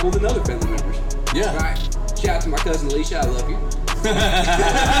more reliable than other family members. Yeah. Right. Shout out to my cousin Alicia. I love you.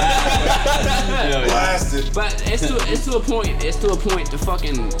 Blasted. But it's to a point. It's to a point to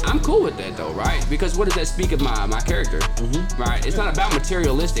fucking. I'm cool with that though, right? Because what does that speak of my character? Right. It's not about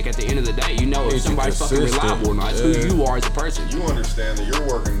materialistic. At the end of the day, you know if It's somebody's fucking consistent. reliable or not. It's who you are as a person. You understand that you're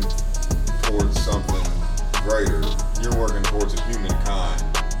working towards something greater. You're working towards a humankind,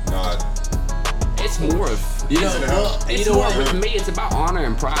 not. It's more of. It's more what? with me. It's about honor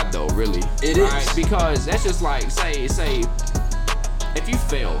and pride, though. Really, It right? is. Because that's just like say, if you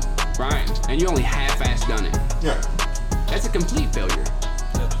fail, right, and you only half-ass done it, Yeah. that's a complete failure.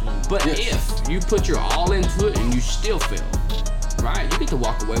 But Yes. if you put your all into it and you still fail, right, you get to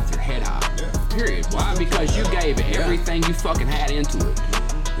walk away with your head high. Yeah. Period. Why? Because you gave everything you fucking had into it.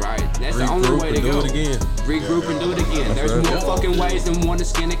 Right? That's the only Regroup way to and do go. it again. Regroup and do it again. There's right. more Yeah. fucking ways than one to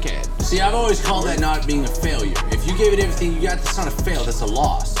skin a cat. See, I've always called that not being a failure. If you gave it everything you got, that's not a fail, that's a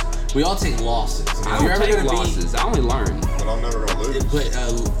loss. We all take losses. If I you're don't ever take gonna losses. I only learn. But I'm never gonna lose.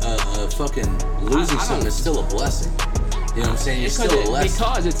 But fucking losing I don't- something is still a blessing. You know what I'm saying? It's still a lesson.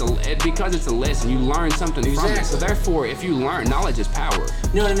 Because it's a lesson. You learn something from it. So Exactly. therefore, if you learn, knowledge is power.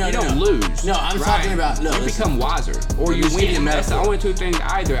 No, You don't lose. No, I'm right? talking about You become wiser, or you Just give me a win. That's the metaphor. only two things.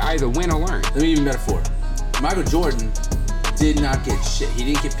 Either win or learn. Let me give you a metaphor. Michael Jordan did not get shit. He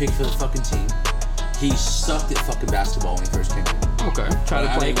didn't get picked for the fucking team. He sucked at fucking basketball when he first came in. Okay. Try to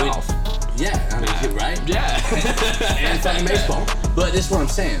I play mean, golf. Yeah, I mean, right? Yeah. And fucking baseball. But this is what I'm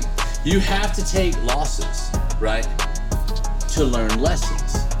saying. You have to take losses, right, to learn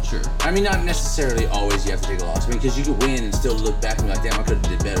lessons. Sure. I mean, not necessarily always you have to take a loss. I mean, because you could win and still look back and be like, damn, I could have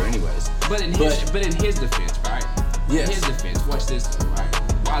did better anyways. But in his defense, right? Yes. In his defense, watch this though, right?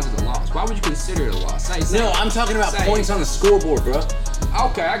 Why is it a loss? Why would you consider it a loss? Say, No, I'm talking about say- points on the scoreboard, bro.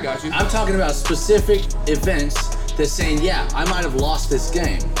 Okay, I got you. I'm talking about specific events that's saying, yeah, I might have lost this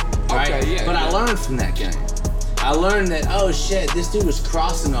game, right? Okay, yeah, but I yeah. learned from that game. I learned that, oh shit, this dude was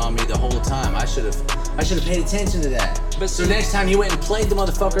crossing on me the whole time. I should have paid attention to that. But So see- next time he went and played the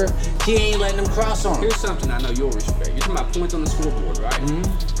motherfucker, he ain't letting him cross on him. Here's something I know you'll respect. You're talking about points on the scoreboard, right?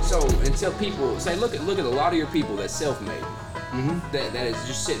 So until people say, look at a lot of your people that's self-made, that is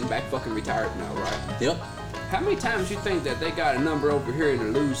just sitting back fucking retired now, right? Yep. How many times you think that they got a number over here in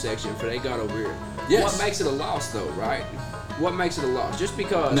the lose section for they got over here? Yes. What makes it a loss though, right? What makes it a loss? Just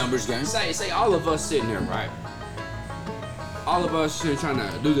because Numbers game. Say all of us sitting here, right? All of us here trying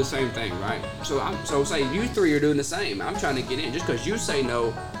to do the same thing, right? So say you three are doing the same. I'm trying to get in. Just because you say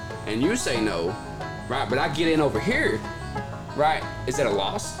no and you say no, right? But I get in over here, right? Is that a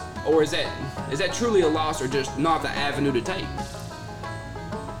loss? Or is that truly a loss or just not the avenue to take?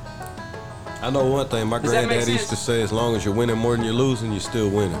 I know one thing. My Does that make granddad used to sense? say, as long as you're winning more than you're losing, you're still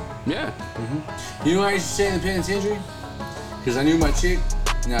winning. Yeah. You know what I used to say in the penitentiary? Because I knew my chick,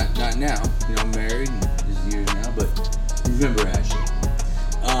 not now. You know, I'm married and this is years now, but you remember Ashley.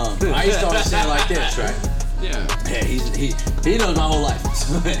 I used to always say it like this, right? Yeah. Yeah, he knows my whole life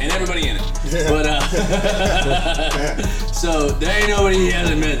and everybody in it. But so there ain't nobody he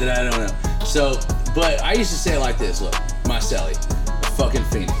hasn't met that I don't know. So, but I used to say it like this. Look, my Sally, fucking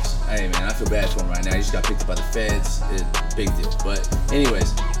Phoenix. Hey man, I feel bad for him right now. He just got picked up by the feds. Big deal. But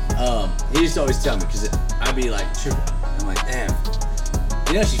anyways, he used to always tell me because I'd be like tripping. I'm like, damn.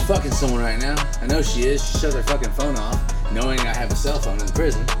 You know she's fucking someone right now. I know she is. She shut her fucking phone off, knowing I have a cell phone in the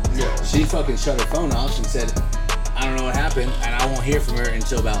prison. Yeah. She fucking shut her phone off and said, I don't know what happened, and I won't hear from her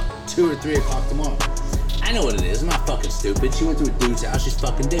until about 2 or 3 o'clock tomorrow. I know what it is. I'm not fucking stupid. She went to a dude's house. She's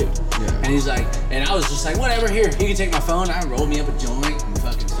fucking dude. Yeah. And he's like, and I was just like, whatever. Here, you can take my phone. I rolled me up a joint and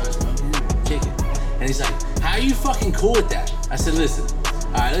fucking started smoking and kick it. And he's like, how are you fucking cool with that? I said, listen.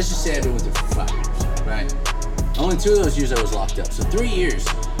 All right, let's just say I've been with her for 5 years, right? Only 2 of those years I was locked up. So 3 years,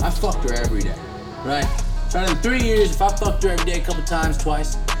 I fucked her every day, right? So in 3 years, if I fucked her every day a couple times,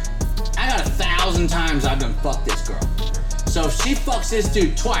 twice, I got 1,000 times I've done fucked this girl. So if she fucks this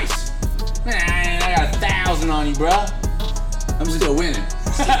dude twice, man, I got 1,000 on you, bruh. I'm still winning.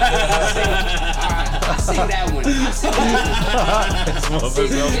 I see that one.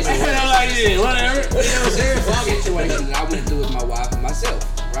 Whatever. There's a situation that I went through with my wife and myself,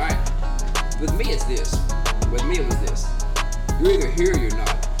 right? With me, it's this. With me, it was this. You're either here or you're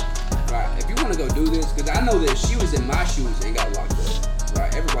not, right? If you want to go do this, because I know that if she was in my shoes and got locked up,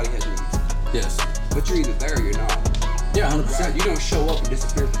 right? Everybody has needs. Yes. But you're either there or you're not. Yeah, 100%. Right? You don't show up and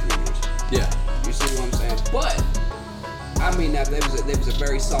disappear for 3 years. Yeah. You see what I'm saying? But I mean, that there was a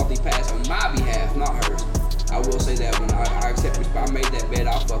very salty past on my behalf, not hers. I will say that when I accept respect, I made that bed,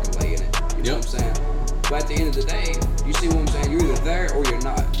 I'll fucking lay in it. You know what I'm saying? But at the end of the day, you see what I'm saying? You're either there or you're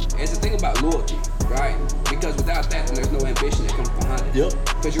not. And it's the thing about loyalty, right? Because without that, then there's no ambition that comes behind it. Yep.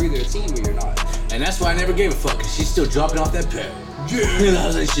 Because you're either a team or you're not. And that's why I never gave a fuck, because she's still dropping off that pad. Yeah. And I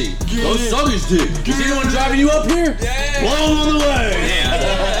was like, she. Those suckers did. Is anyone driving you up here? Yeah. Blow on the way.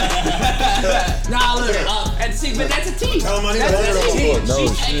 Nah, look. And see, but that's a team. Tell them I need That's $100 a team. on board.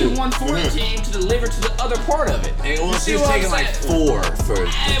 She's taking one for the team to deliver to the other part of it. And well, You she see was what I'm taking like saying? 4 for.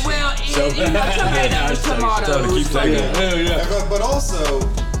 Well, So- tomatoes. But also,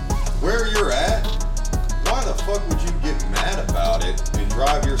 where you're at, why the fuck would you get mad about it and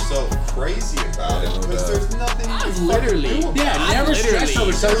drive yourself crazy about it? Because there's nothing you can fucking Literally. do about Yeah, it. never stress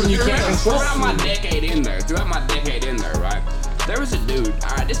over something you can't control. Throughout my decade in there, right? There was a dude.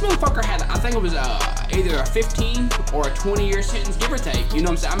 All right, this motherfucker had, I think it was either a 15 or a 20-year sentence, give or take. You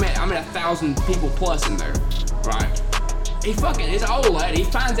know what I'm saying? I'm at 1,000 people plus in there, right? He fucking, his old lady, he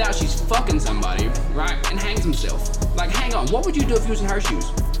finds out she's fucking somebody, right? And hangs himself. Like, hang on, what would you do if you was in her shoes,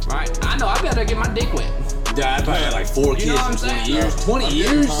 right? I know, I better get my dick wet. Yeah, I probably had like 4 kids You know what in I'm 20 saying? years. 20 I'm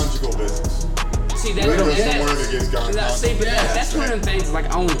getting years? conjugal visits. See, We don't get word that gets gone. see, but Yeah. that's one of them things like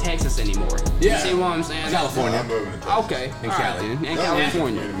only Texas anymore. Yeah. You see what I'm saying? California. I'm moving to Texas. Okay. In all right Cali. then, in No,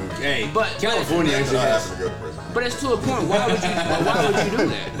 California. we need to move. Hey, But California But actually I has. happen to go to prison. But it's to a point. Why would you do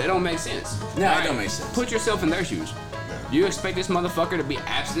that? That don't make sense. No, it Right? don't make sense. Put yourself in their shoes. You expect this motherfucker to be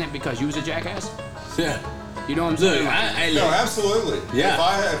abstinent because you was a jackass? Yeah. You know what I'm Look, saying? Like, No, absolutely. Yeah.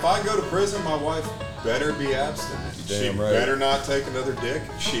 If I go to prison, my wife better be abstinent. She Damn right. better not take another dick.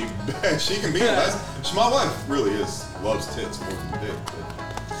 She can be. My wife really loves tits more than dick.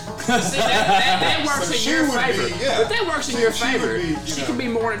 see, that works So in she your would favor. be- yeah. But that works in She- your she would favor. be, you She know- can be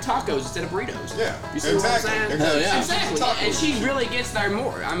more into tacos instead of burritos. Yeah, You see exactly. what I'm saying? Hell yeah. Exactly. Tacos. And she really gets there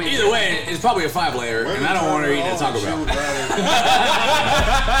more. I mean, Either way, it's probably a 5-layer, and I don't want her eating a Taco Bell. Bitch,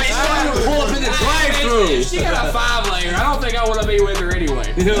 I'm gonna pull up in the drive-thru. If she got a 5-layer, I don't think I want to be with her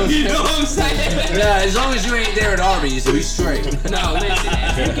anyway. You know what I'm saying? Yeah, as long as you ain't there at Arby's, you'll be straight. No, listen,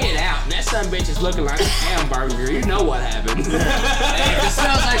 if you get out and that son bitch is looking like a hamburger, you know what happened. It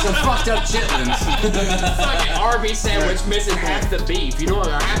sounds like some fucked up chitlins. Fucking Arby's sandwich missing half the beef, you know, or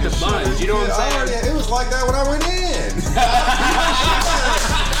half the buns, you know what I'm saying? It was like that when I went in.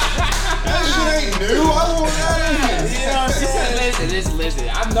 That shit ain't new. I want that in. You know what I'm saying? Listen.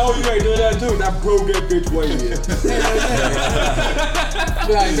 I know you ain't doing that too. That broke that bitch way in.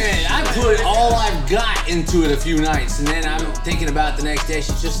 Like, man, I put all I've got into it a few nights, and then I'm thinking about it the next day.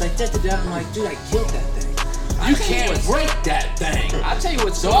 She's just like, da-da-da. I'm like, dude, I killed that thing. You can't break that thing. I tell you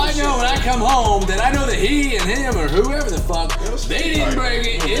what. So I know when I come home that I know that he and him or whoever the fuck, they didn't break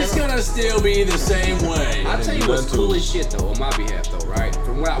it. It's gonna still be the same way. I tell you what's cool as shit though, on my behalf though, right?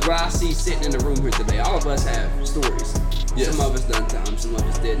 From what I see sitting in the room here today, all of us have stories. Yes. Some of us done time, some of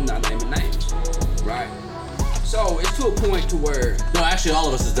us didn't. Not naming names, right? So it's to a point to where. No, actually, all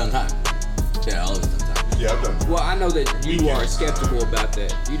of us has done time. Yeah, all of us done time. Yeah, I've done. Well, I know that you are skeptical about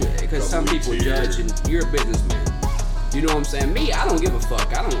that. You do, because some people judge, and you're a businessman. You know what I'm saying? Me, I don't give a fuck.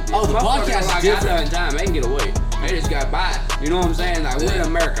 I don't. Oh, the podcast is like, different. I done time. They can get away. They just got by. You know what I'm saying? Like we're in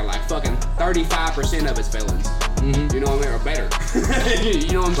America, like fucking 35% of it's felons. You know what I mean? Or better.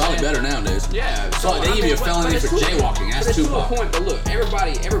 You know what I'm Probably saying? better nowadays. Yeah. So they give you a felony for jaywalking. That's but it's to a Tupac. point. But look,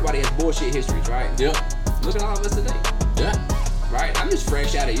 everybody has bullshit histories, right? Yep. Look at all of us today. Yeah. Right? I'm just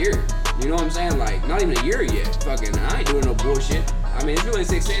fresh out a year. You know what I'm saying? Like, not even a year yet. Fucking, I ain't doing no bullshit. I mean, it's really a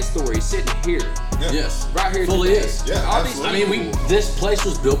success story sitting here. Yeah. Yes. Right here Fully today. is. Yeah, All these absolutely. I mean, people- this place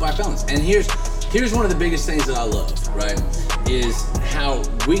was built by felons, and here's one of the biggest things that I love, right? Is how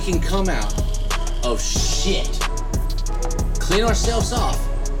we can come out of shit, clean ourselves off,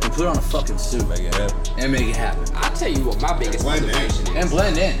 and put on a fucking suit Make it happen. and make it happen, I'll tell you what my biggest blend in. motivation is. and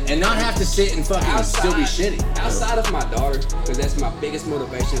blend in, and not have to sit and fucking still be shitty. Outside of my daughter, because that's my biggest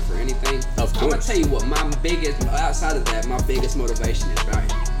motivation for anything. Of I'm gonna course. tell you what my biggest, outside of that, my biggest motivation is,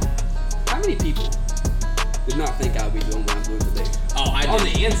 right? How many people did not think I would be doing what I'm doing today? Oh, I On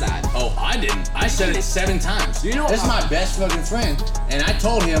didn't. the inside. Oh, I didn't. I said it 7 times. You know this is how- my best fucking friend, and I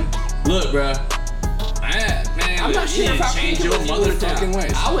told him, look, bruh, man, I'm not you sure need if I to change picked your it with you this time. motherfucking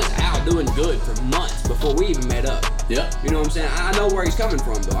ways. I was out doing good for months before we even met up. Yep. You know what I'm saying? I know where he's coming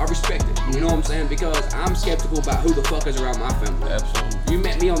from, though. I respect it. You know what I'm saying? Because I'm skeptical about who the fuck is around my family. Absolutely. You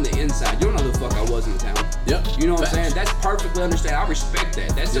met me on the inside. You don't know who the fuck I was in the town. Yep. You know what Facts. I'm saying? That's perfectly understand. I respect that.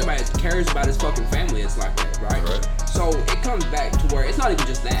 That's Yep. somebody that cares about his fucking family. It's like that, right? Right. So it comes back to where it's not even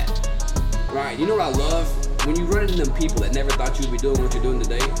just that, right? You know what I love? When you run into them people that never thought you'd be doing what you're doing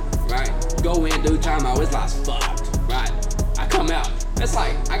today, right? Go in, do time out. His life's fucked, right? I come out. That's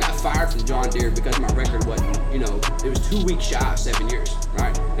like I got fired from John Deere because my record wasn't, you know, it was 2 weeks shy of 7 years,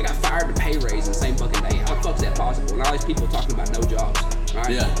 right? I got fired to pay raise in the same fucking day. How the fuck's that possible? And all these people talking about no jobs,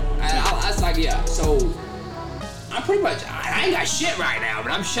 right? Yeah. I was like, yeah. So I'm pretty much, I ain't got shit right now,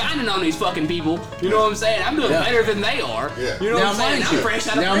 but I'm shining on these fucking people. You know what I'm saying? I'm doing Yeah. better than they are. Yeah. You know Now what I'm saying? mind I'm you. fresh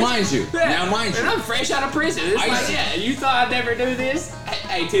out of Now prison. mind you. Yeah. Now mind And you. I'm fresh out of prison. It's I like, used- yeah, you thought I'd never do this?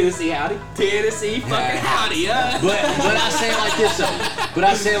 Hey, Tennessee, howdy. Tennessee, fucking howdy, huh? But I say it like this though. But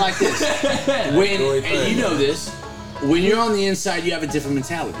I say it like this. When and you know this, when you're on the inside, you have a different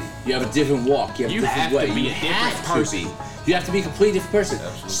mentality. You have a different walk. You have a You different have way. to be you a different have to person. be. You have to be a completely different person.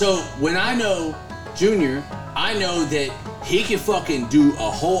 Absolutely. So when I know Junior, I know that he can fucking do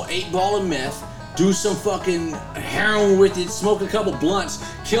a whole 8 ball of meth, do some fucking heroin with it, smoke a couple blunts,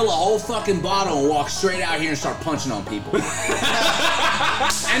 kill a whole fucking bottle, and walk straight out here and start punching on people.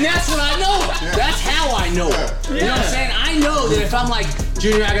 And that's what I know. That's how I know it. You know what I'm saying? I know that if I'm like,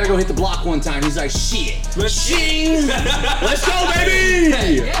 Junior, I gotta go hit the block one time, he's like, shit. Shing! Let's go,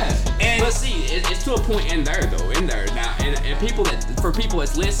 baby! Yeah. And- But see, it's to a point in there though, in there now, and people that, for people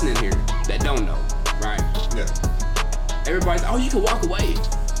that's listening here that don't know, right? Yeah. Everybody's, oh, you can walk away.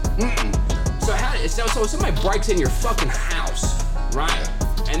 So how? So somebody breaks in your fucking house, right?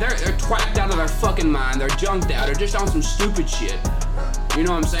 And they're twacked out of their fucking mind. They're junked out. They're just on some stupid shit. You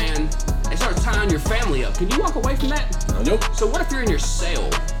know what I'm saying? They start tying your family up. Can you walk away from that? Nope. So what if you're in your cell,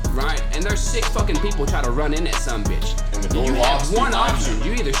 right? And there's 6 fucking people try to run in that son bitch. And the door you locks have one behind option.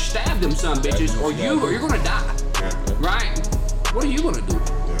 you. You either stab them son bitches, or you're gonna die, Yeah. right? What are you gonna do?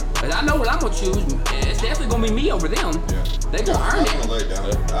 Yeah. And I know what I'm gonna choose. It's definitely gonna be me over them. Yeah. They gonna earn I'm it. gonna lay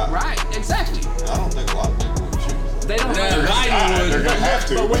down. Right, exactly. I don't think a lot of people would choose. They don't. Yeah, right. They're gonna have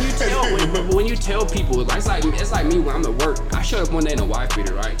to. But when you tell people, like, it's like me when I'm at work. I showed up one day in a wife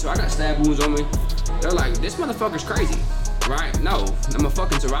beater, right? So I got stab wounds on me. They're like, this motherfucker's crazy, right? No, I'm a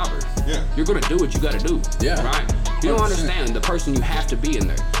fucking survivor. Yeah. You're gonna do what you gotta do. Yeah. Right. You don't 100%. understand the person you have to be in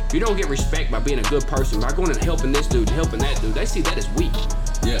there. You don't get respect by being a good person, by going and helping this dude, helping that dude. They see that as weak.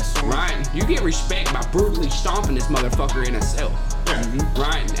 Yes. Right? You get respect by brutally stomping this motherfucker in a cell. Yeah.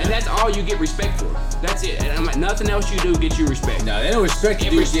 Right? And that's all you get respect for. That's it. And I'm like, nothing else you do gets you respect. No, they don't respect the It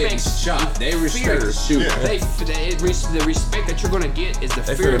dude getting respects shot. They respect fear. the shooter. Yeah. The respect that you're gonna get is the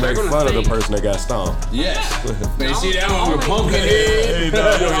They fear finna they're make gonna fun of the think. person that got stomped. Yes. Man, you see that The one with only- pumpkin head? Hey,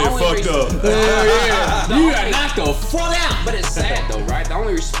 dog, you The only get fucked reason- up. Hell yeah. The You only- got knocked the fuck out. But it's sad though, right? The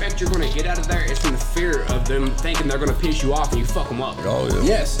only respect you're gonna get out of there is from the fear of them thinking they're gonna piss you off and you fuck them up. Oh, yeah.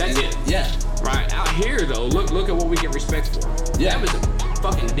 Yes. That's and- it. Yeah. Right out here though, look at what we get respect for. Yeah. That was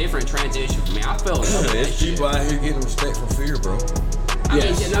fucking different transition for me. I fell in love with that There's shit. people out here getting respect from fear, bro. I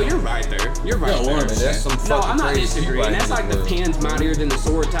Yes. mean, no, you're right there. You're right No, there. 100%. That's some No, fucking I'm not crazy disagreeing. people out That's here like in the world. pen's mightier than the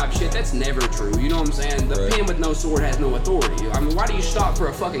sword type shit. That's never true. You know what I'm saying? The Right. pen with no sword has no authority. I mean, why do you stop for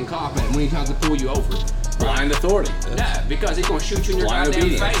a fucking cop when he comes to pull you over? Blind authority. Yeah, because he's gonna shoot you in your Blind goddamn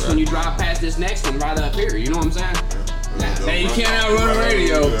obedience, face when you drive past this next one right up here. You know what I'm saying? Hey, you can't outrun a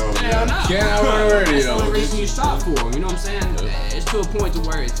radio. Hell no. Can't outrun a That's the radio. only reason you stop for him. You know what I'm saying? It's to a point to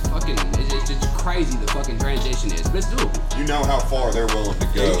where it's fucking, it's just crazy the fucking transition is. But it's doable. You know how far they're willing to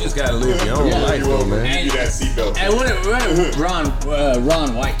go. You just gotta live your own Yeah. life, though, man. And- Give you that seatbelt. And what did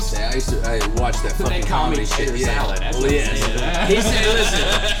Ron White say? I watched that They fucking call me comedy shit. tater Yeah. salad. That's Well, what yes. he said. He said, listen,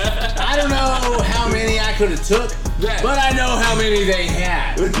 I don't know how many I could have took, but I know how many they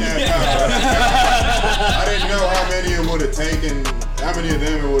had. I didn't know how many it would have taken. How many of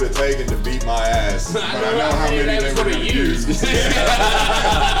them it would have taken to beat my ass? But I know how many they were going to use.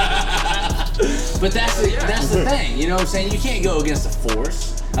 But that's the thing, you know what I'm saying? You can't go against a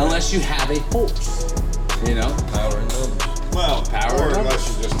force unless you have a force, you know? Power in numbers. Well, Power or numbers. unless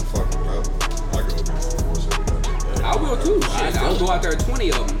you're just a fucking rebel. I go against the force every goddamn day. I will too. Shit, feel I'll it. go out there 20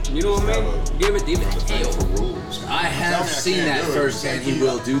 of them. You know what I mean? Give it Run the thing hell. for rules. I have Tell me I seen can't that do it. firsthand. He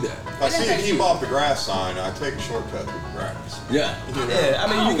will do that. If I see a keep off the grass sign, I take a shortcut through the grass. Yeah. Yeah, I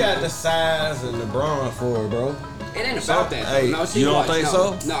mean, you got the size and the brawn for it, bro. It ain't So, about that. hey, though. No, see, you don't watch, think no.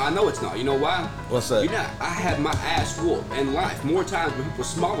 so? No, I know it's not. You know why? What's that? You know, I had my ass whooped in life more times with people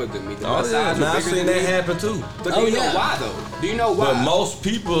smaller than me. Than my Oh, yeah, size man, or I've bigger seen than that me. happen too. But Oh, do you know yeah. why though? Do you know why? But most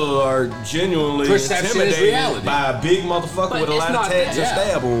people are genuinely Perception is intimidated reality. by a big motherfucker But with a it's lot of not tats that. and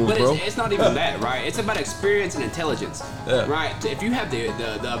stab wounds, But bro. it's not even that, right? It's about experience and intelligence, Yeah. right? If you have the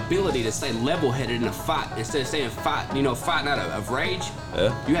ability to stay level-headed in a fight instead of staying fighting out of rage,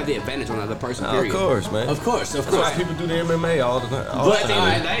 Yeah. you have the advantage on the other person. Of Period. course, man. Of course. That's why people do the MMA all the time. all But the At the time.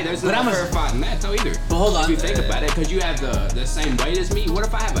 end of the day, there's But no I'm a- fair fight in that though either. But hold on. If you think about it, because you have the same weight as me, what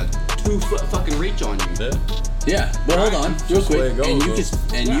if I have a 2-foot fucking reach on you? Yeah. Yeah, but hold on, real Just the way quick, it goes,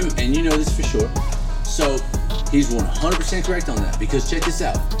 and you bro. and you know this for sure. So he's 100% correct on that because check this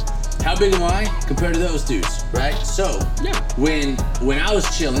out. How big am I compared to those dudes, right? So Yeah. when I was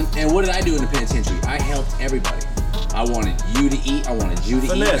chilling, and what did I do in the penitentiary? I helped everybody. I wanted you to eat. I wanted you to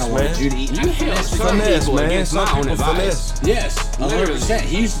Finesse, eat. I wanted man. you to eat. You I helped finessed some the Finesse, people man. against Some my own people advice. finesse. Yes, 100%. Literally.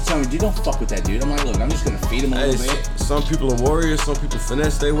 He used to tell me, dude, don't fuck with that dude. I'm like, look, I'm just gonna feed him a Hey, little bit. some people are warriors. Some people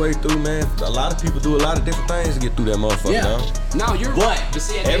finesse their way through, man. A lot of people do a lot of different things to get through that motherfucker, Yeah. dog. No, you're But right. But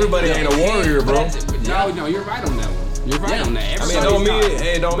see, at the everybody end of ain't the a day- warrior, bro. No, you're right on that one. You're right Yeah. on that. I mean, Everybody's don't mean not. it-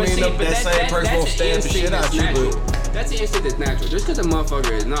 hey, don't But mean see, that but same person that's gonna an stab the instinct shit that's out you, natural. but- That's the instinct that's natural. Just because a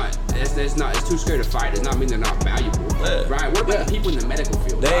motherfucker is not, it's too scared to fight, does not mean they're not valuable. Yeah. Right? What about Yeah. the people in the medical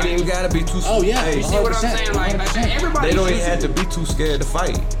field? They right? ain't even gotta be too. Oh, yeah. Hey, You see what I'm 100%, saying? Like 100%. everybody. they don't even have to be too scared to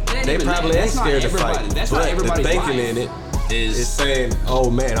fight. ain't They even probably that. ain't That's not scared to everybody. fight. That's not But the everybody's thinking life. in it Is is saying, "Oh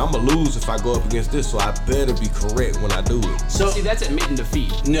man, I'm gonna lose if I go up against this, so I better be correct when I do it." so. See, that's admitting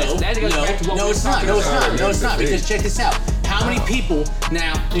defeat. No, that goes back to what we no, were it's not. talking No, it's about. not. No, it's not. Because check this out. How many people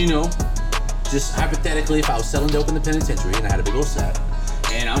now? You know, just hypothetically, if I was selling dope in the penitentiary and I had a big old sack,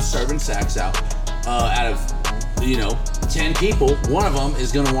 and I'm serving sacks out of 10 people, one of them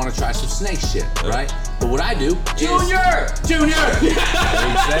is gonna want to try some snake shit, right? But what I do is Junior.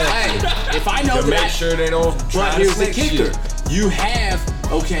 Hey, if I know To make that, sure they don't but try to here's the snake kicker. shit. You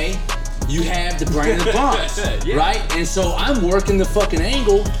have the brain of the bronze, Yeah. right? And so I'm working the fucking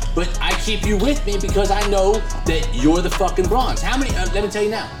angle, but I keep you with me because I know that you're the fucking bronze. How many, let me tell you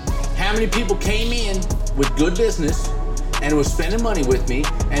now, how many people came in with good business and was spending money with me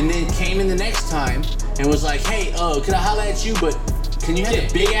and then came in the next time and was like, hey, can I holler at you, but can you have the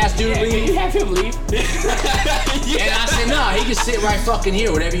big ass dude Yeah, leave? can you have him leave? And I said, nah, he can sit right fucking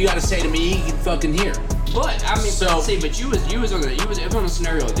here. Whatever you gotta say to me, he can fucking hear. But I mean, So- see, but you was on a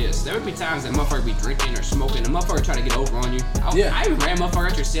scenario like this. There would be times that motherfucker be drinking or smoking, and motherfucker try to get over on you. Yeah. I even ran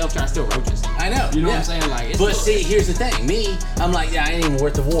motherfucker at yourself trying to steal roaches. I know. You know yeah. what I'm saying? Like, it's but still- see, here's the thing. Me, I'm like, yeah, I ain't even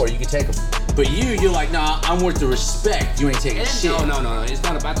worth the war. You can take them. But you're like, nah, I'm worth the respect. You ain't taking shit. No. It's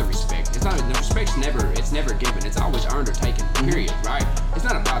not about the respect. It's not. The respect's never given. It's always earned or taken. Period. Right? It's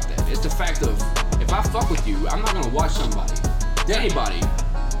not about that. It's the fact of if I fuck with you, I'm not gonna watch somebody, anybody,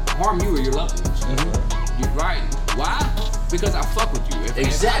 harm you or your loved ones. You right? Why? Because I fuck with you. If I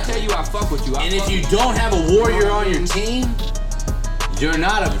Exactly. tell you I fuck with you, I And fuck if you with don't have a warrior on your team, you're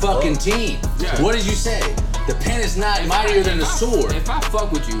not a fucking team. Yeah. What did you say? The pen is not mightier than the sword. If I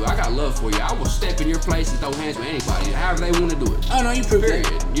fuck with you, I got love for you. I will step in your place and throw hands with anybody, however they want to do it. Oh no, you proved Period.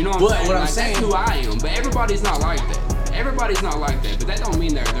 it. You know what But I'm saying? what I'm Like, saying- that's who I am. But everybody's not like that. Everybody's not like that. But that don't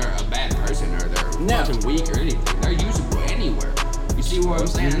mean they're a bad person or they're No. fucking weak or anything. They're usable anywhere. You see what I'm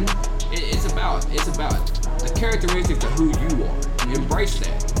saying? It's about the characteristics of who you are. Embrace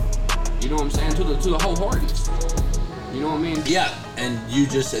that. You know what I'm saying? To the wholeheartedness. You know what I mean? Yeah, and you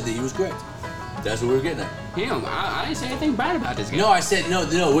just said that he was great. That's what we were getting at. Him, I didn't say anything bad about this guy. No, I said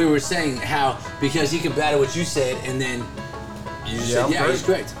no. We were saying how because he combated what you said, and then you just said, yeah, he's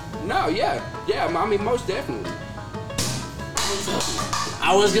great. No, yeah, I mean, most definitely.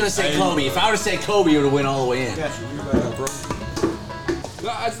 I was gonna say Kobe. If I were to say Kobe, it would have went all the way in.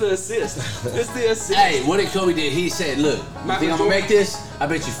 No, it's the assist. It's the assist. Hey, what did Kobe did? He said, "Look, you Michael think I'm gonna Jordan. make this? I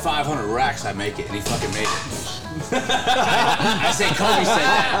bet you 500 racks I make it," and he fucking made it. I said Kobe said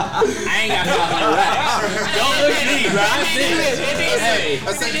that. I ain't got 500 racks. Don't look at me, bro. I said, hey,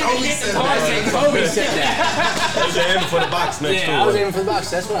 I said Kobe said I that. said Kobe said that. I was aiming for the box next Yeah, I was door. aiming for the box.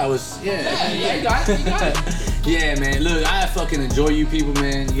 That's what I was. Yeah, you got it. You got it. Yeah, man. Look, I fucking enjoy you people,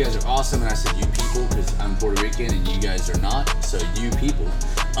 man. You guys are awesome, and I said you people because I'm Puerto Rican and you guys are not. So you people.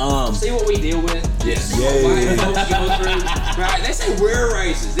 See what we deal with. Yes. See what white folks go through. Right? They say we're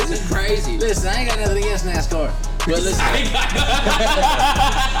racist. This is crazy. Listen, I ain't got nothing against NASCAR. But listen.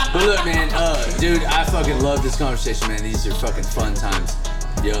 But look, man, dude, I fucking love this conversation, man. These are fucking fun times.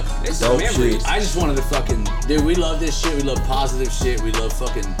 Yo. This is Dope memories. shit. I just wanted to fucking, dude, we love this shit. We love positive shit. We love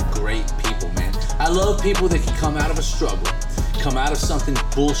fucking great people, man. I love people that can come out of a struggle, come out of something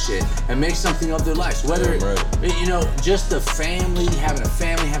bullshit, and make something of their lives. Whether, you know, just the family, having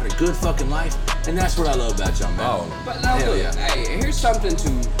a good fucking life. And that's what I love about y'all, man. Oh. But now Hell look, yeah. hey, here's something to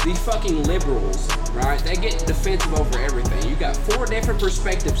these fucking liberals, right? They get defensive over everything. You got 4 different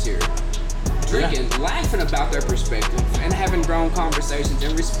perspectives here. Drinking, laughing about their perspective, and having grown conversations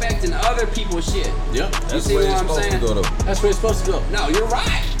and respecting other people's shit. Yep. You That's see where what it's I'm supposed saying? to go, though. That's where it's supposed to go. No, you're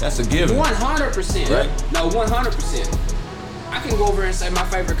right. That's a given. 100%. Right. No, 100%. I can go over and say my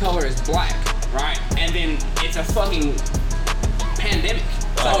favorite color is black, right? And then it's a fucking pandemic.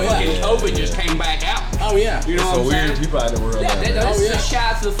 So fucking COVID just came back out. Oh, yeah. You know There's some what I'm weird saying? people out in the world. Yeah, out there. this is yeah. a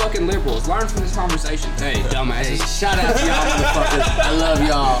shout out to the fucking liberals. Learn from this conversation. Hey, Hey, dumbasses. shout out to y'all motherfuckers. I love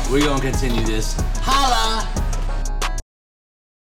y'all. We're gonna continue this. Holla!